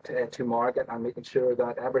product to market and making sure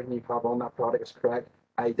that everything you have on that product is correct,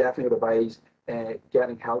 I definitely would advise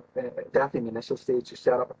getting help. Definitely in the initial stage to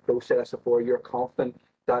set up a process where you're confident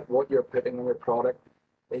that what you're putting on your product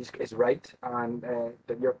is right, and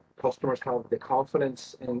that your customers have the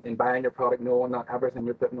confidence in buying your product, knowing that everything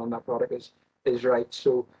you're putting on that product is right.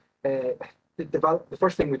 So the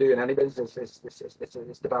first thing we do in any business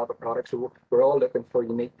is develop a product. So we're all looking for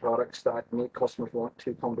unique products that make customers want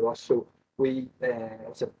to come to us. So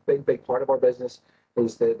it's a big part of our business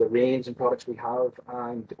is the range and products we have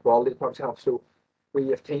and the quality of products we have. So we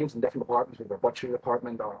have teams in different departments. We have our butchery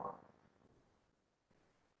department, our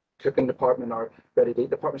cooking department, our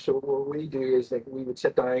ready-to-eat department. So what we do is we would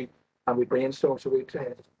sit down and we brainstorm. So we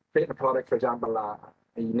create a product, for example, a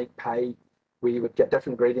unique pie. We would get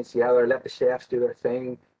different ingredients together, let the chefs do their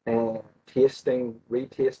thing, tasting,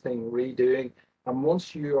 retasting, redoing. And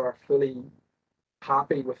once you are fully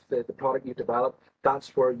happy with the product you develop,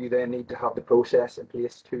 that's where you then need to have the process in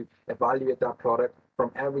place to evaluate that product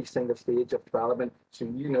from every single stage of development. So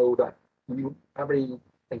you know that every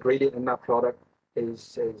ingredient in that product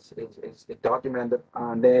is documented,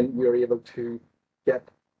 and then you're able to get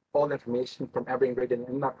all the information from every ingredient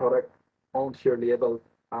in that product onto your label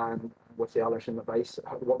and with the allergen advice.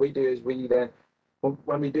 What we do is we then,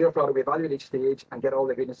 when we do a product, we evaluate each stage and get all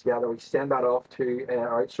the ingredients together. We send that off to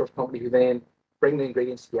our outsourced company, who then bring the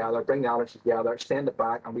ingredients together, bring the allergens together, send it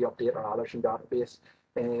back, and we update our allergen database.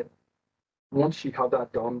 Once you have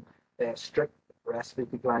that done, strict recipe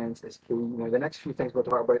compliance is key. The next few things we'll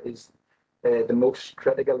talk about is the most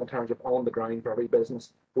critical in terms of on the ground for every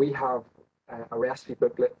business. We have a recipe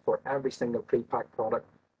booklet for every single pre-packed product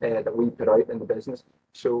that we put out in the business.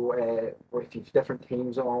 So if you've different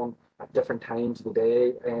teams on at different times of the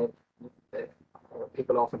day,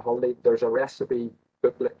 people off on holiday, there's a recipe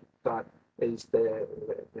booklet that is the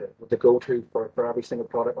go-to for every single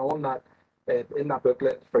product. On that, in that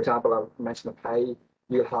booklet, for example, I mentioned the pie.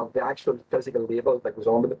 You'll have the actual physical label that goes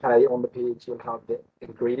onto the pie on the page. You'll have the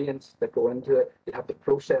ingredients that go into it. You have the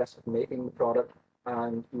process of making the product,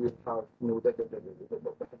 and you have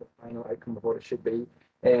the final outcome of what it should be.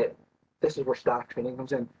 This is where staff training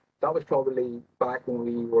comes in. That was probably back when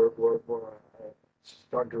we were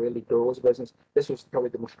starting to really grow as a business, this was probably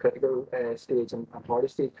the most critical stage and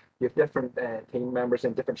hardest stage. You have different team members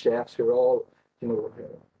and different chefs who are all, you know,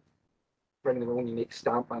 bringing their own unique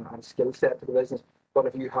stamp and skill set to the business. But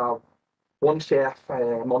if you have one chef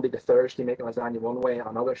Monday to Thursday making lasagna one way,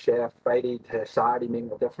 another chef Friday to Saturday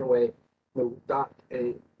making a different way, you know, that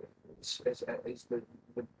is the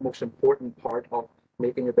most important part of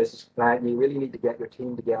making your business plan. You really need to get your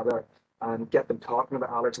team together and get them talking about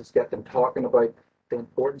allergens, get them talking about the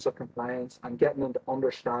importance of compliance, and getting them to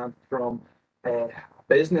understand from a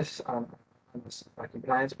business and a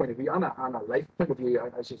compliance point of view and a life point of view,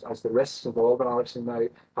 as the risks involved in allergens now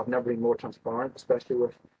have never been more transparent, especially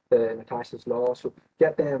with the Natasha's Law. So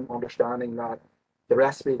get them understanding that the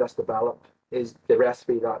recipe that's developed is the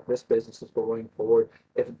recipe that this business is going forward.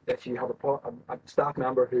 If you have a staff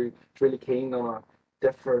member who's really keen on a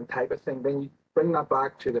different type of thing, then you bring that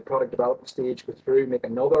back to the product development stage, go through, make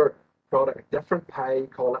another product, a different pie,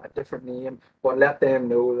 call it a different name, but let them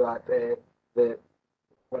know that the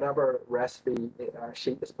whatever recipe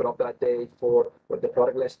sheet is put up that day for with the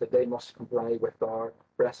product list, that they must comply with our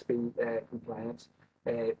recipe compliance.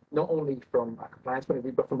 Not only from a compliance point of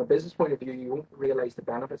view, but from a business point of view, you won't realise the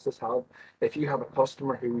benefits this has. If you have a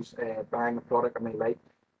customer who's buying a product and they like,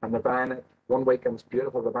 and they're buying it one week and it's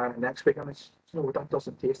beautiful, they're buying it next week and it's, you know, that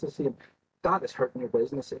doesn't taste the same, that is hurting your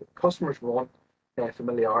business. Customers want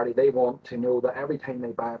familiarity. They want to know that every time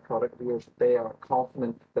they buy a product of yours, they are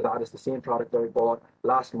confident that that is the same product they bought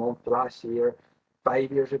last month, last year,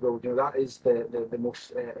 5 years ago. You know, that is the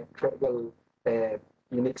most critical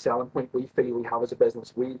unique selling point we feel we have as a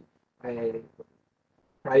business. We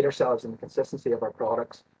pride ourselves in the consistency of our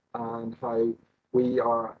products and how we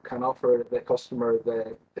can offer the customer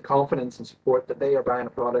the confidence and support that they are buying a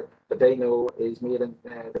product that they know is made in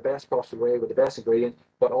the best possible way with the best ingredients,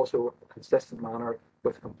 but also a consistent manner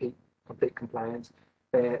with complete compliance.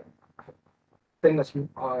 Thing that's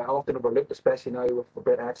often overlooked, especially now with the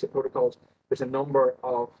Brexit protocols, there's a number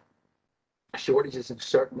of shortages in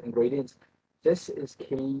certain ingredients. This is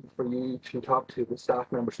key for you to talk to the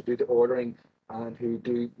staff members who do the ordering and who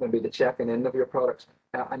do maybe the checking in of your products.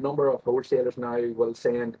 A number of wholesalers now will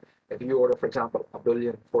send, if you order, for example, a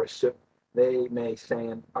bouillon for a soup, they may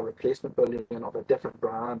send a replacement bouillon of a different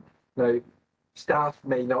brand. Now, staff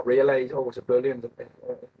may not realise, oh, it's a bouillon,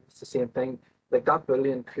 it's the same thing. Like that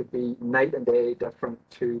bouillon could be night and day different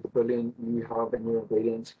to the bouillon you have in your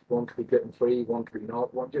ingredients. One could be gluten-free, one could be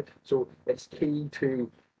not. So it's key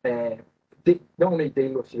to not only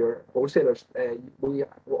deal with your wholesalers,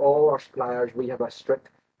 all our suppliers, we have a strict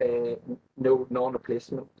no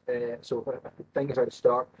non-replacement. So if things are out of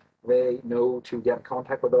stock, they know to get in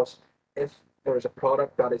contact with us. If there is a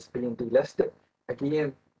product that is being delisted,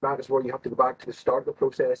 again, that is where you have to go back to the start of the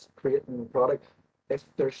process, creating the product. If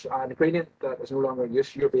there's an ingredient that is no longer in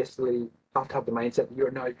use, you basically have to have the mindset that you're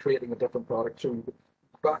now creating a different product. So you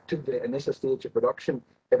go back to the initial stage of production.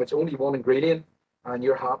 If it's only one ingredient and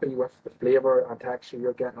you're happy with the flavour and texture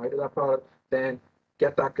you're getting out of that product, then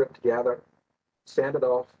get that group together, send it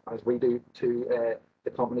off as we do to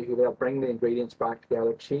the company, who they'll bring the ingredients back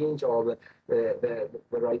together, change all the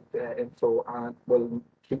right info, and will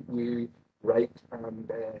keep you right,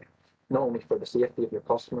 and not only for the safety of your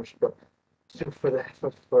customers, but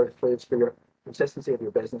for your consistency of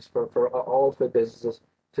your business, for all food businesses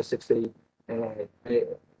to succeed.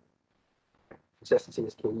 Consistency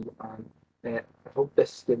is key, and I hope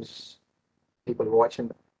this gives people watching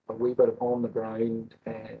a wee bit of on the ground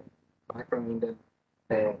background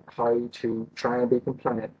and how to try and be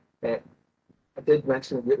compliant. I did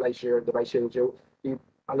mention the vice chair Joe.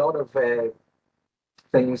 A lot of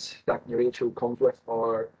things that your HO comes with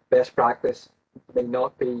are best practice, may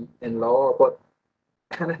not be in law, but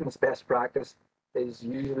anything that's best practice is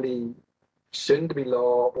usually soon to be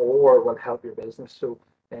law or will help your business. So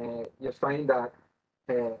you'll find that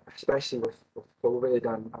especially with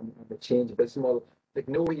COVID and the change of business model, like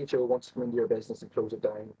no HO wants to come into your business and close it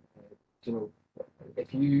down. You know,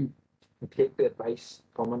 if you take the advice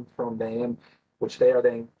coming from them, which they are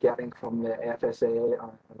then getting from the FSA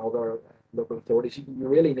and other local authorities, you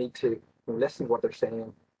really need to listen to what they're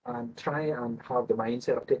saying and try and have the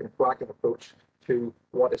mindset of taking a proactive approach to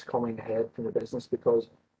what is coming ahead from your business, because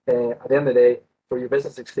at the end of the day, for your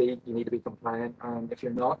business to succeed, you need to be compliant, and if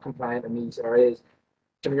you're not compliant in these areas,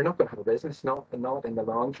 you're not going to have a business, not in the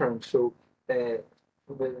long term. So the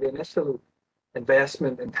initial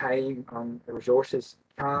investment in time and resources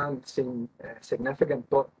can seem significant,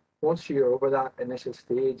 but once you're over that initial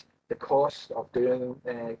stage, the cost of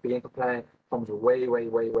being compliant comes way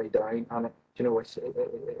down, and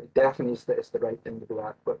it definitely is the right thing to do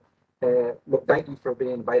that. But Look, thank you for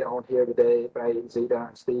being invited on here today by Zita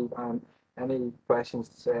and Steve. And any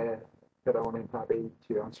questions that I'm happy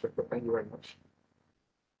to answer. But thank you very much.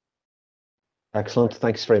 Excellent.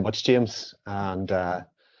 Thanks very much, James. And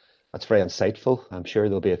that's very insightful. I'm sure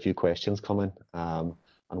there'll be a few questions coming. And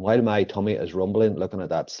while my tummy is rumbling looking at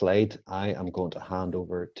that slide, I am going to hand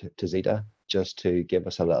over to Zita just to give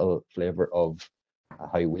us a little flavour of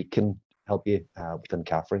how we can help you within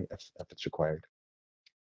CAFRE if it's required.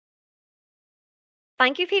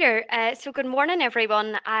 Thank you, Peter. So good morning,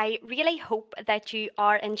 everyone. I really hope that you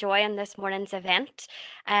are enjoying this morning's event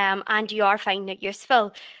and you are finding it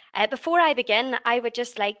useful. Before I begin, I would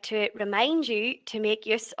just like to remind you to make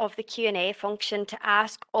use of the Q&A function to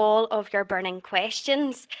ask all of your burning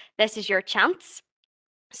questions. This is your chance.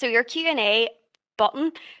 So your Q&A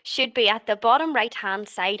button should be at the bottom right-hand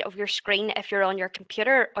side of your screen if you're on your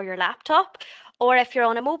computer or your laptop, or if you're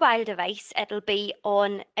on a mobile device, it'll be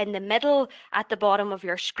in the middle at the bottom of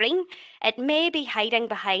your screen. It may be hiding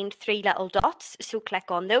behind 3 little dots, so click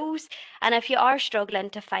on those. And if you are struggling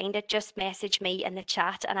to find it, just message me in the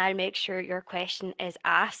chat and I'll make sure your question is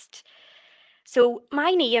asked. So my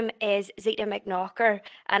name is Zita McKnocker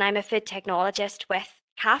and I'm a food technologist with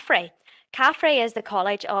CAFRE. CAFRE is the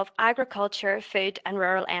College of Agriculture, Food and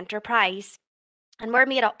Rural Enterprise. And we're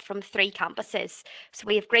made up from 3 campuses. So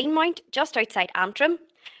we have Greenmount just outside Antrim,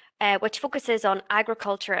 which focuses on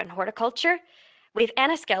agriculture and horticulture. We have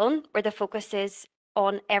Enniskillen, where the focus is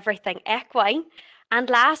on everything equine.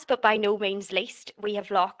 And last but by no means least, we have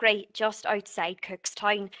Loughrea just outside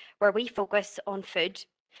Cookstown, where we focus on food.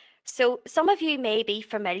 So some of you may be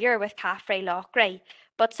familiar with CAFRE Loughrea,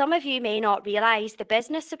 but some of you may not realise the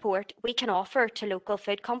business support we can offer to local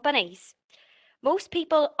food companies. Most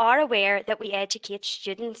people are aware that we educate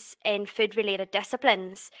students in food-related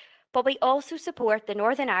disciplines, but we also support the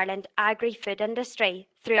Northern Ireland agri-food industry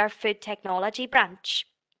through our food technology branch.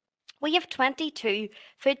 We have 22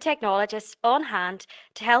 food technologists on hand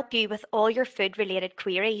to help you with all your food-related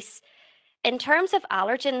queries. In terms of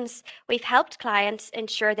allergens, we've helped clients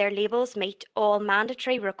ensure their labels meet all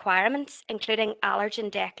mandatory requirements, including allergen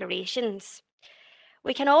declarations.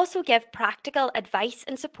 We can also give practical advice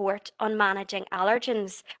and support on managing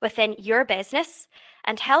allergens within your business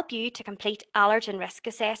and help you to complete allergen risk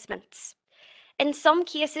assessments. In some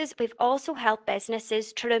cases, we've also helped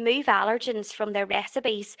businesses to remove allergens from their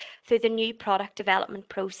recipes through the new product development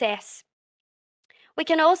process. We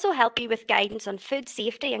can also help you with guidance on food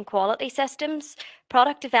safety and quality systems,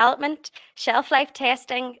 product development, shelf life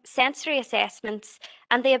testing, sensory assessments,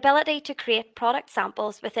 and the ability to create product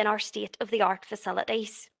samples within our state-of-the-art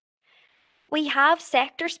facilities. We have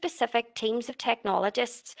sector-specific teams of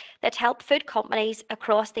technologists that help food companies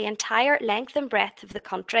across the entire length and breadth of the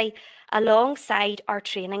country alongside our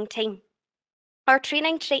training team. Our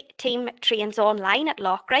training team trains online at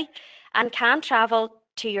Loughrea and can travel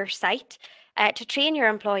to your site to train your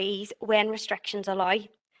employees when restrictions allow.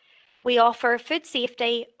 We offer food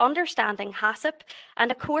safety, understanding HACCP,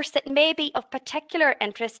 and a course that may be of particular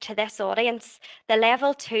interest to this audience, the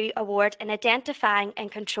Level 2 award in identifying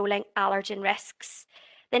and controlling allergen risks.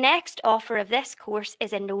 The next offer of this course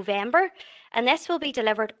is in November, and this will be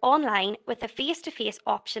delivered online with a face-to-face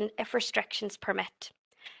option if restrictions permit.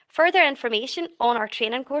 Further information on our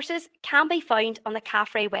training courses can be found on the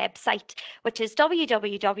CAFRE website, which is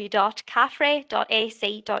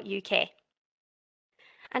www.cafre.ac.uk.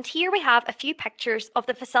 And here we have a few pictures of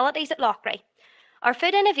the facilities at Loughrea. Our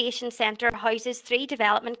Food Innovation Centre houses 3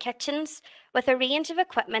 development kitchens with a range of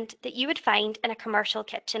equipment that you would find in a commercial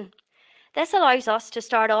kitchen. This allows us to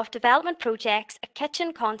start off development projects at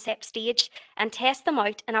kitchen concept stage and test them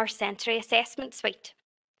out in our sensory assessment suite.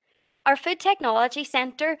 Our Food Technology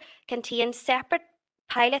Centre contains separate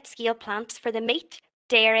pilot scale plants for the meat,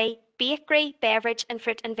 dairy, bakery, beverage and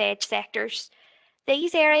fruit and veg sectors.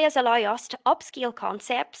 These areas allow us to upscale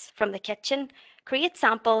concepts from the kitchen, create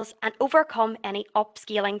samples and overcome any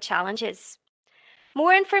upscaling challenges.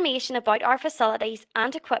 More information about our facilities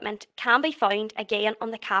and equipment can be found again on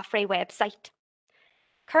the CAFRE website.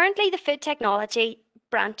 Currently, the Food Technology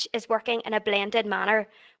branch is working in a blended manner,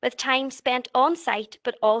 with time spent on site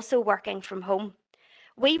but also working from home.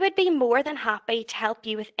 We would be more than happy to help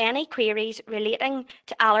you with any queries relating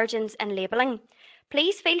to allergens and labelling.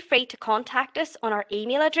 Please feel free to contact us on our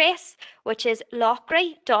email address, which is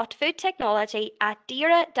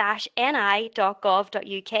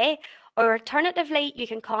loughrea.foodtechnology@dera-ni.gov.uk, or alternatively, you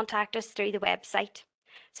can contact us through the website.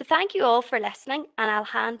 So thank you all for listening, and I'll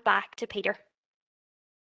hand back to Peter.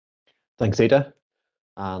 Thanks, Zita.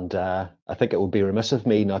 And I think it would be remiss of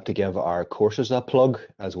me not to give our courses a plug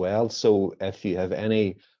as well. So if you have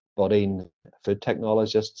any budding food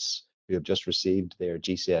technologists who have just received their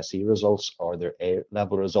GCSE results or their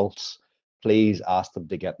A-level results, please ask them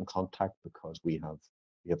to get in contact, because we have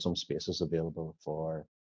some spaces available for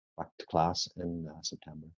back to class in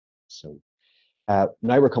September. So now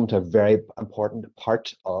we're coming to a very important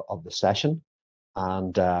part of the session,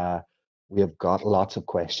 and we have got lots of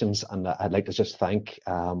questions, and I'd like to just thank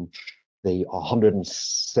the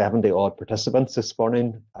 170 odd participants this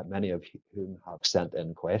morning, many of whom have sent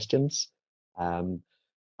in questions.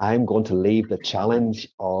 I'm going to leave the challenge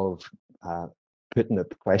of putting the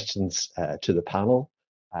questions to the panel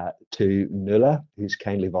to Nuala, who's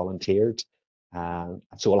kindly volunteered.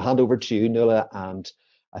 So I'll hand over to you, Nuala, and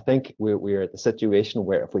I think we're at the situation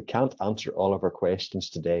where if we can't answer all of our questions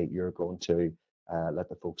today, you're going to let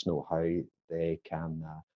the folks know how they can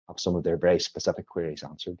have some of their very specific queries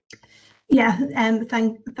answered. Yeah,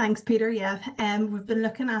 thanks, Peter. Yeah, we've been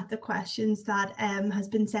looking at the questions that has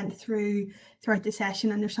been sent throughout the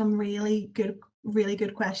session, and there's some really good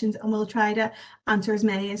questions, and we'll try to answer as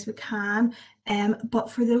many as we can. But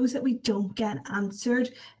for those that we don't get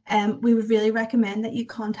answered, we would really recommend that you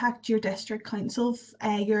contact your district council,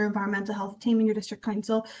 your environmental health team and your district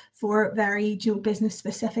council for very business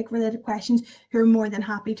specific related questions, who are more than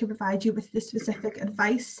happy to provide you with the specific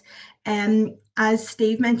advice. As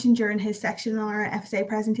Steve mentioned during his section on our FSA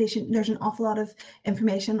presentation, there's an awful lot of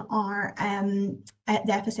information on at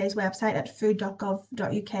the FSA's website at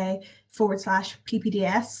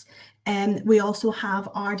food.gov.uk/PPDS. We also have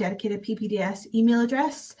our dedicated PPDS email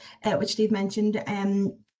address, which Steve mentioned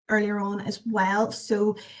earlier on as well.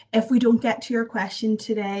 So if we don't get to your question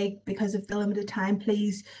today because of the limited time,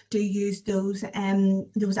 please do use those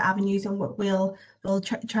avenues, and we'll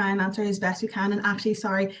try and answer as best we can. And actually,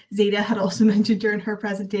 sorry, Zeta had also mentioned during her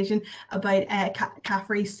presentation about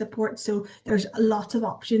CAFRE support. So there's lots of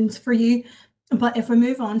options for you. But if we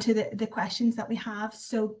move on to the questions that we have,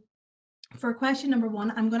 so for question number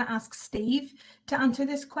 1, I'm going to ask Steve to answer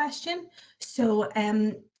this question. So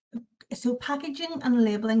packaging and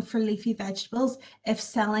labeling for leafy vegetables if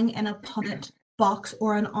selling in a punnet box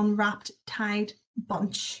or an unwrapped tied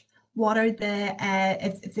bunch. What are the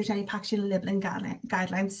if there's any packaging and labeling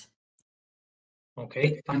guidelines?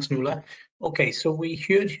 Okay, thanks, Nuala. Okay, so we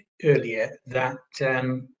heard earlier that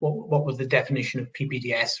what was the definition of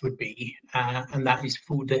PPDS would be, and that is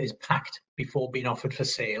food that is packed before being offered for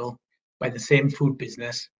sale by the same food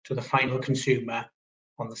business to the final consumer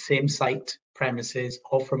on the same site, premises,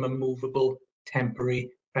 or from a movable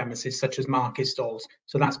temporary premises such as market stalls.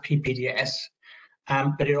 So that's PPDS,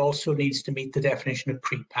 but it also needs to meet the definition of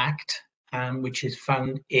pre-packed, which is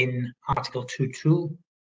found in Article 2.2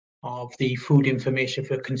 of the Food Information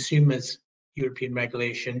for Consumers European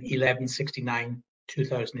Regulation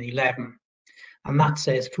 1169/2011. And that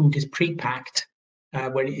says food is pre-packed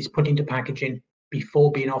when it is put into packaging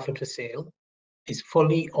before being offered for sale, is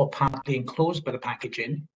fully or partly enclosed by the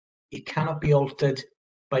packaging, it cannot be altered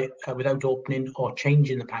by without opening or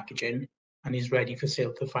changing the packaging, and is ready for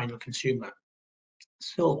sale to the final consumer.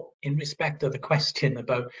 So in respect of the question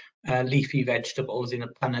about leafy vegetables in a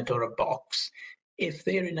punnet or a box, if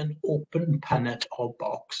they're in an open punnet or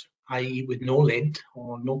box, i.e. with no lid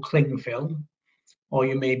or no cling film, or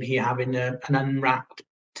you may be having an unwrapped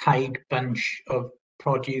tied bunch of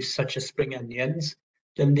produce such as spring onions,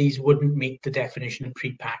 then these wouldn't meet the definition of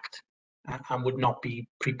pre-packed and would not be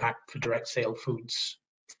pre-packed for direct sale foods.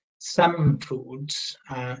 Some foods,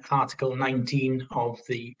 Article 19 of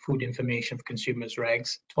the Food Information for Consumers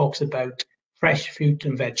Regs talks about fresh fruit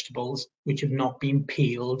and vegetables which have not been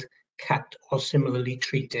peeled, cut or similarly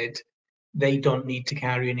treated. They don't need to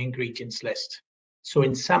carry an ingredients list. So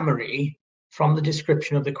in summary, from the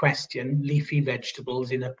description of the question, leafy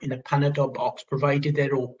vegetables in a punnet or box, provided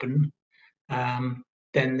they're open,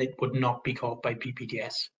 then it would not be caught by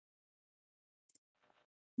PPDS.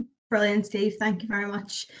 Brilliant, Steve. Thank you very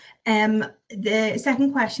much. The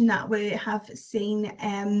second question that we have seen,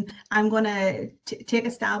 I'm going to take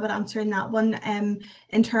a stab at answering that one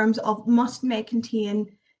in terms of must may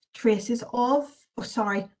contain traces of,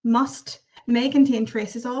 may contain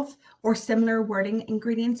traces of or similar wording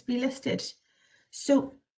ingredients be listed.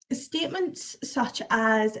 So statements such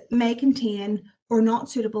as may contain or not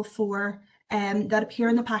suitable for that appear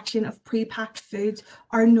in the packaging of pre-packed foods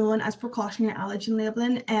are known as precautionary allergen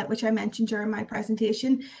labelling, which I mentioned during my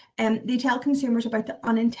presentation. They tell consumers about the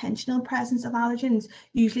unintentional presence of allergens,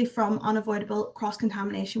 usually from unavoidable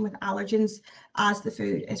cross-contamination with allergens as the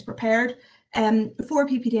food is prepared. For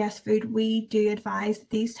PPDS food, we do advise that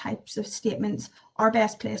these types of statements are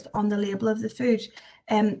best placed on the label of the food.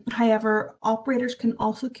 However, operators can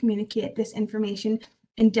also communicate this information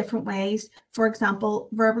in different ways, for example,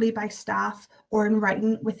 verbally by staff or in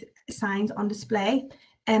writing with signs on display.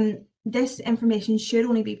 This information should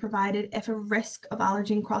only be provided if a risk of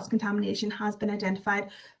allergen cross-contamination has been identified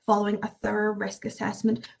following a thorough risk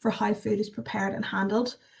assessment for how food is prepared and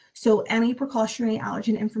handled. So any precautionary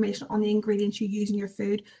allergen information on the ingredients you use in your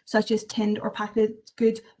food, such as tinned or packaged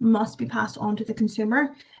goods, must be passed on to the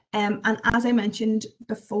consumer. And as I mentioned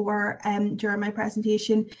before during my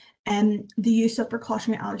presentation, the use of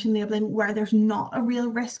precautionary allergen labelling where there's not a real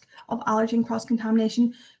risk of allergen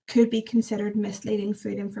cross-contamination could be considered misleading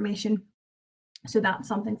food information. So that's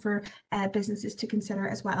something for businesses to consider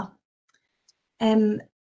as well.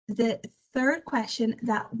 The third question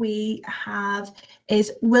that we have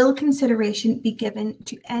is, will consideration be given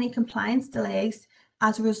to any compliance delays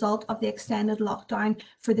as a result of the extended lockdown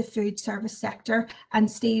for the food service sector? And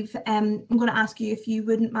Steve, I'm going to ask you if you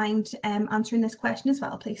wouldn't mind answering this question as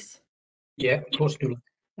well, please. Yeah, of course,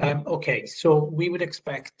 Nuala. Okay, so we would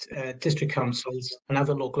expect district councils and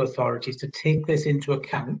other local authorities to take this into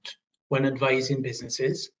account when advising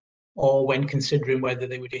businesses or when considering whether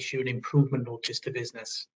they would issue an improvement notice to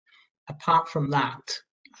business. Apart from that,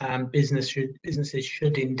 businesses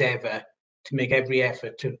should endeavour to make every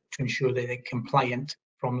effort to ensure that they're compliant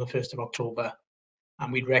from the 1st of October.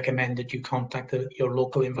 And we'd recommend that you contact your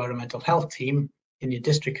local environmental health team in your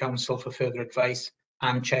district council for further advice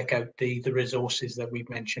and check out the resources that we've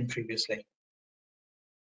mentioned previously.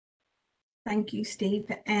 Thank you,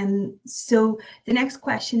 Steve. So the next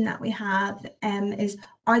question that we have is,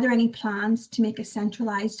 are there any plans to make a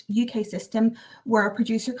centralised UK system where a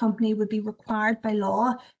producer company would be required by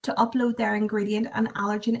law to upload their ingredient and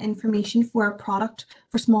allergen information for a product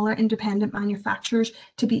for smaller independent manufacturers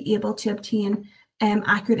to be able to obtain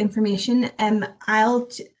accurate information?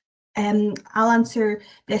 I'll answer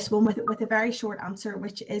this one with a very short answer,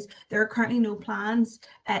 which is there are currently no plans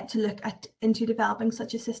to look into developing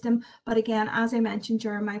such a system. But again, as I mentioned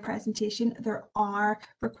during my presentation, there are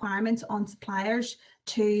requirements on suppliers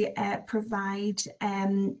to provide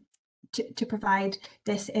to provide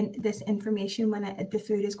this information when the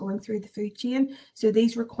food is going through the food chain. So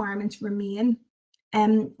these requirements remain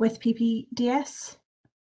with PPDS.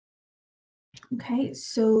 Okay,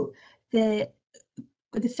 so the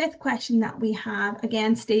fifth question that we have,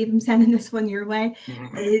 again, Steve, I'm sending this one your way,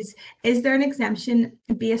 is there an exemption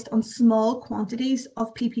based on small quantities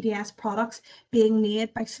of PPDS products being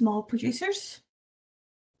made by small producers?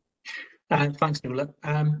 Thanks, Nuala.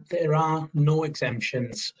 There are no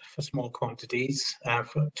exemptions for small quantities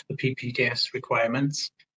to the PPDS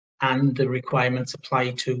requirements, and the requirements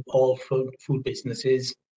apply to all food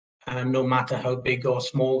businesses, no matter how big or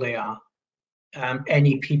small they are.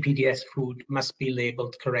 Any PPDS food must be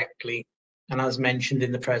labelled correctly, and as mentioned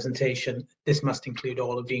in the presentation, this must include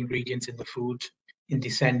all of the ingredients in the food in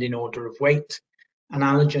descending order of weight, and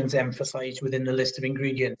allergens emphasised within the list of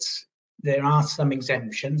ingredients. There are some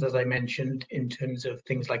exemptions, as I mentioned, in terms of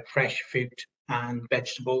things like fresh fruit and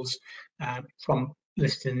vegetables from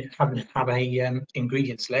listing having to have a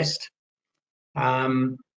ingredients list.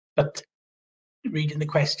 But reading the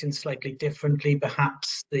question slightly differently,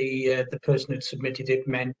 perhaps the person who submitted it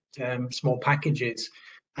meant small packages,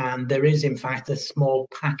 and there is in fact a small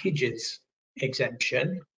packages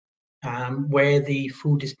exemption where the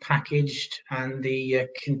food is packaged and the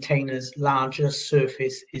container's larger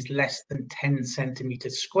surface is less than 10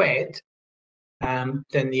 centimeters squared, then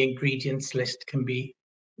the ingredients list can be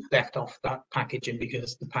left off that packaging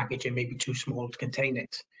because the packaging may be too small to contain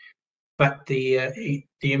it. But the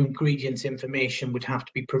ingredients information would have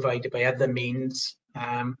to be provided by other means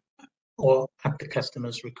or at the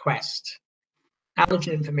customer's request.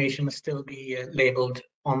 Allergen information must still be labelled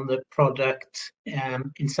on the product.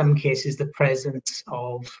 In some cases, the presence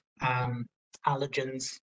of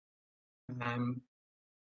allergens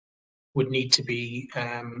would need to be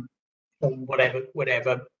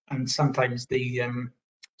whatever, and sometimes the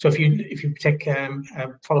so if you take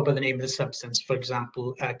followed by the name of the substance, for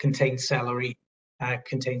example, contains celery,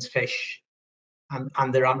 contains fish,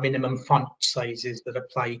 and there are minimum font sizes that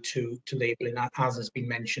apply to labelling, as has been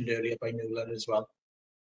mentioned earlier by Nuala as well.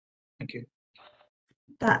 Thank you.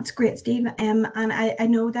 That's great, Steve. And I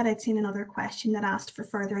know that I'd seen another question that asked for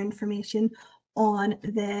further information on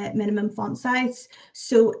the minimum font size.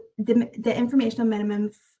 So the information on minimum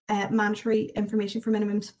mandatory information for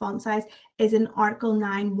minimum font size is in Article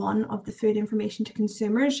 9.1 of the Food Information to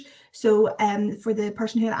Consumers. So for the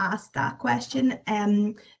person who had asked that question,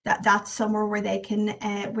 that's somewhere where they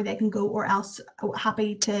can go, or else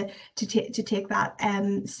happy to take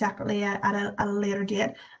that separately at a later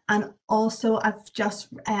date And also I've just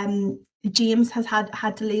James has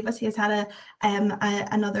had to leave us. He has had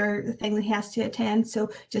another thing that he has to attend.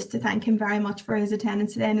 So just to thank him very much for his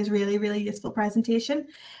attendance today and his really useful presentation.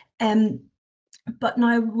 But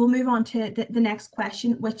now we'll move on to the next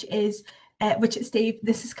question, which is Steve,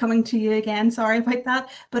 this is coming to you again, sorry about that,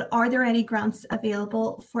 but are there any grants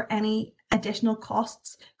available for any additional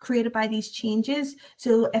costs created by these changes?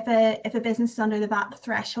 So if a business is under the VAT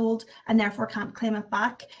threshold and therefore can't claim it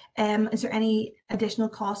back, is there any additional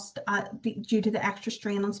cost due to the extra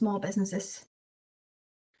strain on small businesses?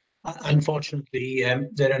 Unfortunately,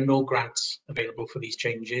 there are no grants available for these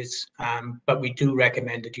changes, but we do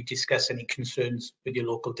recommend that you discuss any concerns with your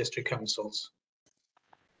local district councils.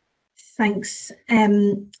 Thanks.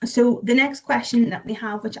 So the next question that we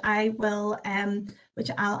have, which I'll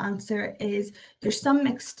answer, is there's some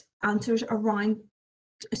mixed answers around.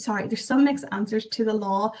 There's some mixed answers to the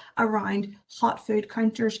law around hot food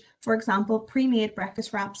counters. For example, pre-made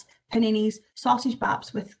breakfast wraps, paninis, sausage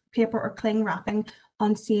baps with paper or cling wrapping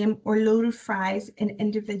on same, or loaded fries in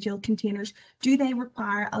individual containers. Do they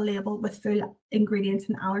require a label with full ingredients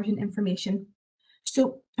and allergen information?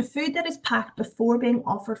 So a food that is packed before being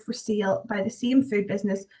offered for sale by the same food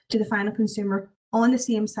business to the final consumer on the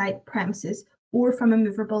same site premises or from a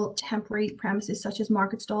movable temporary premises such as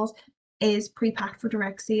market stalls is pre-packed for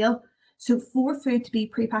direct sale. So for food to be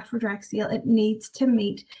pre-packed for direct sale, it needs to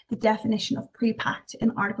meet the definition of pre-packed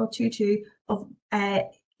in Article 2.2 of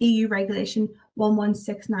EU Regulation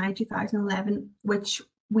 1169/2011, which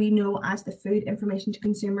we know as the Food Information to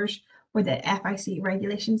Consumers, or the FIC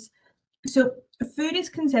regulations. So food is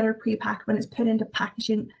considered pre-packed when it's put into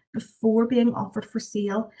packaging before being offered for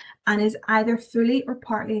sale and is either fully or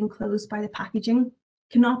partly enclosed by the packaging,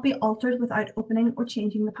 cannot be altered without opening or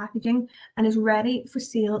changing the packaging, and is ready for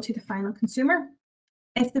sale to the final consumer.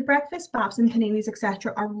 If the breakfast baps and paninis,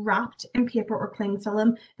 etc., are wrapped in paper or cling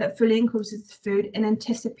film that fully encloses the food in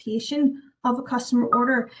anticipation of a customer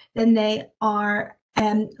order, then they are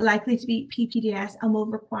likely to be PPDS and will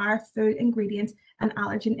require food ingredients and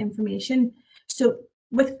allergen information. So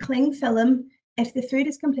with cling film, if the food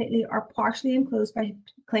is completely or partially enclosed by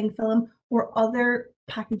cling film or other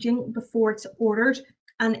packaging before it's ordered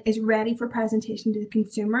and is ready for presentation to the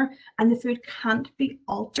consumer, and the food can't be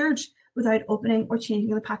altered without opening or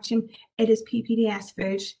changing the packaging, it is PPDS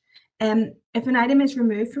food. If an item is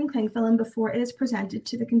removed from cling film before it is presented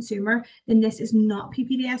to the consumer, then this is not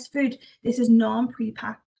PPDS food. This is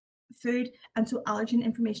non-pre-packed food, and so allergen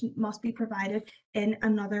information must be provided in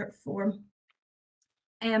another form.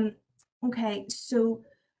 Okay, so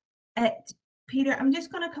Peter, I'm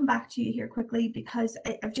just going to come back to you here quickly because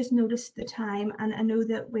I've just noticed the time, and I know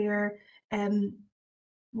that we're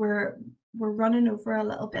running over a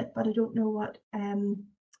little bit, but I don't know what.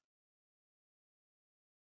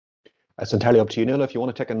 It's entirely up to you, Neil. If you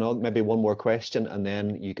want to take maybe one more question, and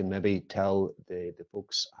then you can maybe tell the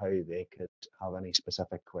folks how they could have any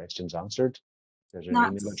specific questions answered. There's an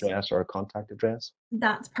email address or a contact address.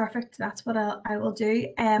 That's perfect. That's what I will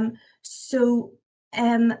do. So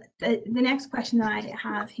the next question that I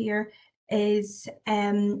have here is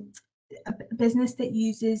a business that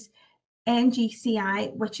uses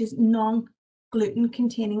NGCI, which is non-gluten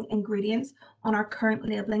containing ingredients, on our current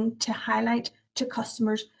labeling to highlight to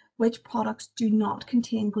customers which products do not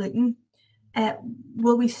contain gluten.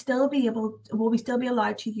 Will we still be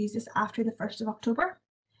allowed to use this after the 1st of October?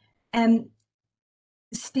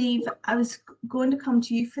 Steve, I was going to come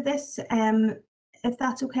to you for this, if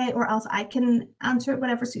that's okay, or else I can answer it,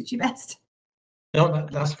 whatever suits you best. No,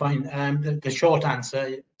 that's fine. The short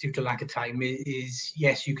answer, due to lack of time, is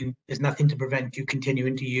yes, you can. There's nothing to prevent you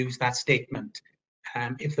continuing to use that statement.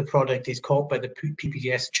 If the product is caught by the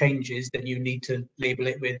PPDS changes, then you need to label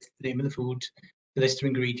it with the name of the food, the list of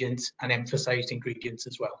ingredients, and emphasised ingredients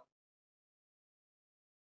as well.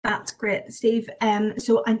 That's great, Steve.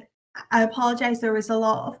 So I apologise, there was a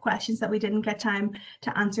lot of questions that we didn't get time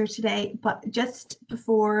to answer today, but just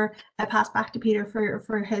before I pass back to Peter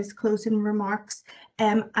for his closing remarks,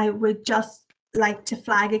 I would just like to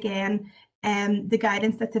flag again the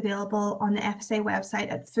guidance that's available on the FSA website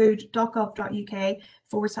at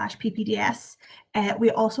food.gov.uk/PPDS.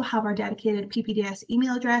 We also have our dedicated PPDS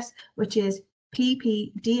email address, which is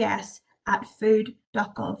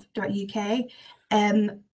ppds@food.gov.uk.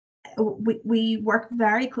 We work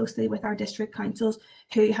very closely with our district councils,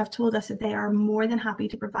 who have told us that they are more than happy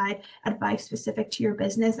to provide advice specific to your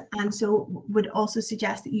business, and so would also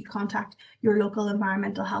suggest that you contact your local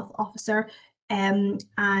environmental health officer. And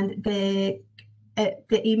the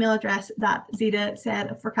the email address that Zita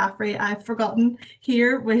said for CAFRE, I've forgotten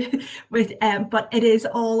here but it is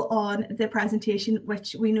all on the presentation,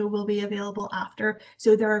 which we know will be available after.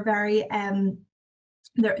 So there are very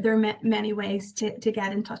there are many ways to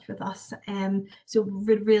get in touch with us. So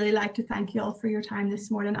we'd really like to thank you all for your time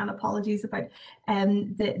this morning, and apologies about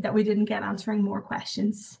that we didn't get answering more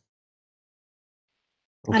questions.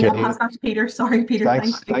 Okay. And I'll pass back to Peter. Sorry, Peter.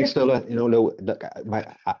 Thanks, Lola. You know, look,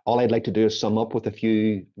 all I'd like to do is sum up with a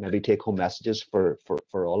few maybe take-home messages for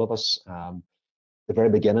all of us. The very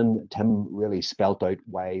beginning, Tim really spelt out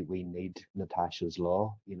why we need Natasha's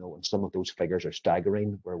Law. You know, and some of those figures are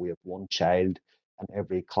staggering, where we have one child in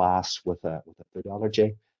every class with a food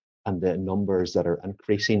allergy, and the numbers that are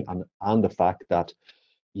increasing, and the fact that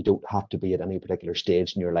you don't have to be at any particular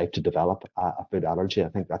stage in your life to develop a food allergy. I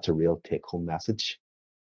think that's a real take-home message.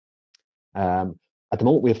 At the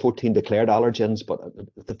moment, we have 14 declared allergens, but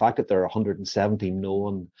the fact that there are 170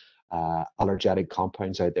 known allergenic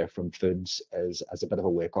compounds out there from foods is a bit of a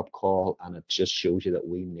wake-up call, and it just shows you that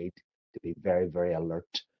we need to be very, very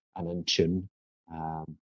alert and in tune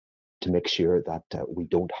to make sure that we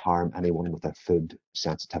don't harm anyone with a food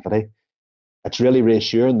sensitivity. It's really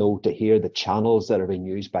reassuring, though, to hear the channels that are being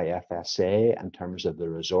used by FSA in terms of the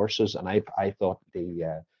resources, and I thought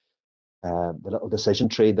the little decision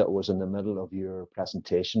tree that was in the middle of your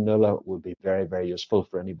presentation, Nuala, would be very, very useful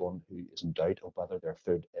for anyone who is in doubt of whether their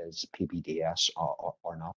food is PPDS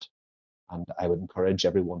or not. And I would encourage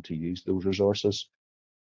everyone to use those resources.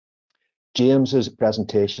 James's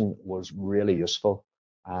presentation was really useful.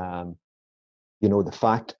 You know, the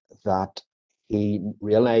fact that he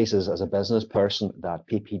realizes as a business person that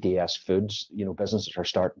PPDS foods, you know, businesses are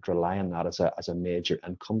starting to rely on that as a major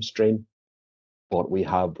income stream. But we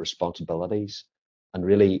have responsibilities, and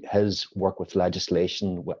really his work with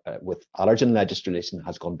legislation, with allergen legislation,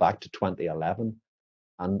 has gone back to 2011,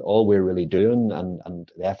 and all we're really doing,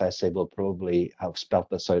 and the FSA will probably have spelt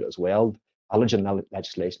this out as well, allergen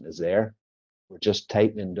legislation is there. We're just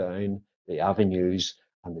tightening down the avenues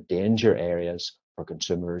and the danger areas for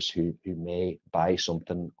consumers who may buy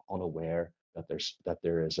something unaware that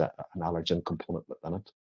there is an allergen component within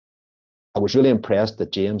it. I was really impressed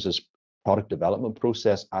that James's product development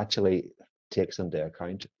process actually takes into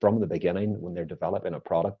account from the beginning, when they're developing a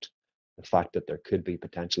product, the fact that there could be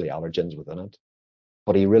potentially allergens within it.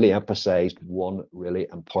 But he really emphasized one really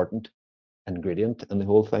important ingredient in the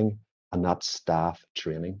whole thing, and that's staff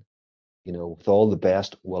training. You know, with all the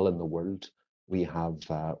best will in the world, we have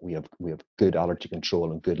good allergy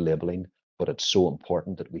control and good labeling, but it's so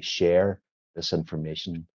important that we share this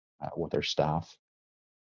information with our staff.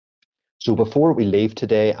 So before we leave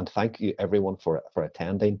today, and thank you everyone for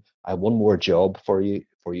attending, I have one more job for you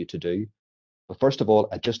to do. But first of all,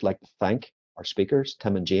 I'd just like to thank our speakers,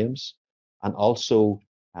 Tim and James, and also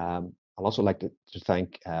I'd also like to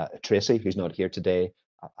thank Tracy, who's not here today,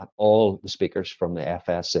 and all the speakers from the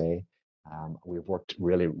FSA. We've worked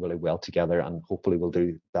really, really well together, and hopefully we'll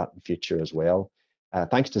do that in future as well.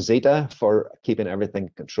 Thanks to Zita for keeping everything in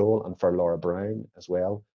control, and for Laura Brown as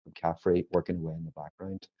well from CAFRE, working away in the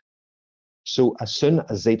background. So as soon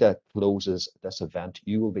as Zita closes this event,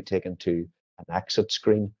 you will be taken to an exit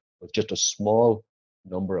screen with just a small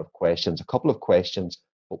number of questions, a couple of questions,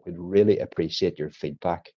 but we'd really appreciate your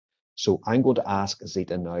feedback. So I'm going to ask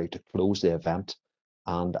Zita now to close the event,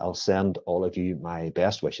 and I'll send all of you my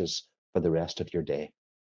best wishes for the rest of your day.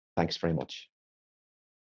 Thanks very much.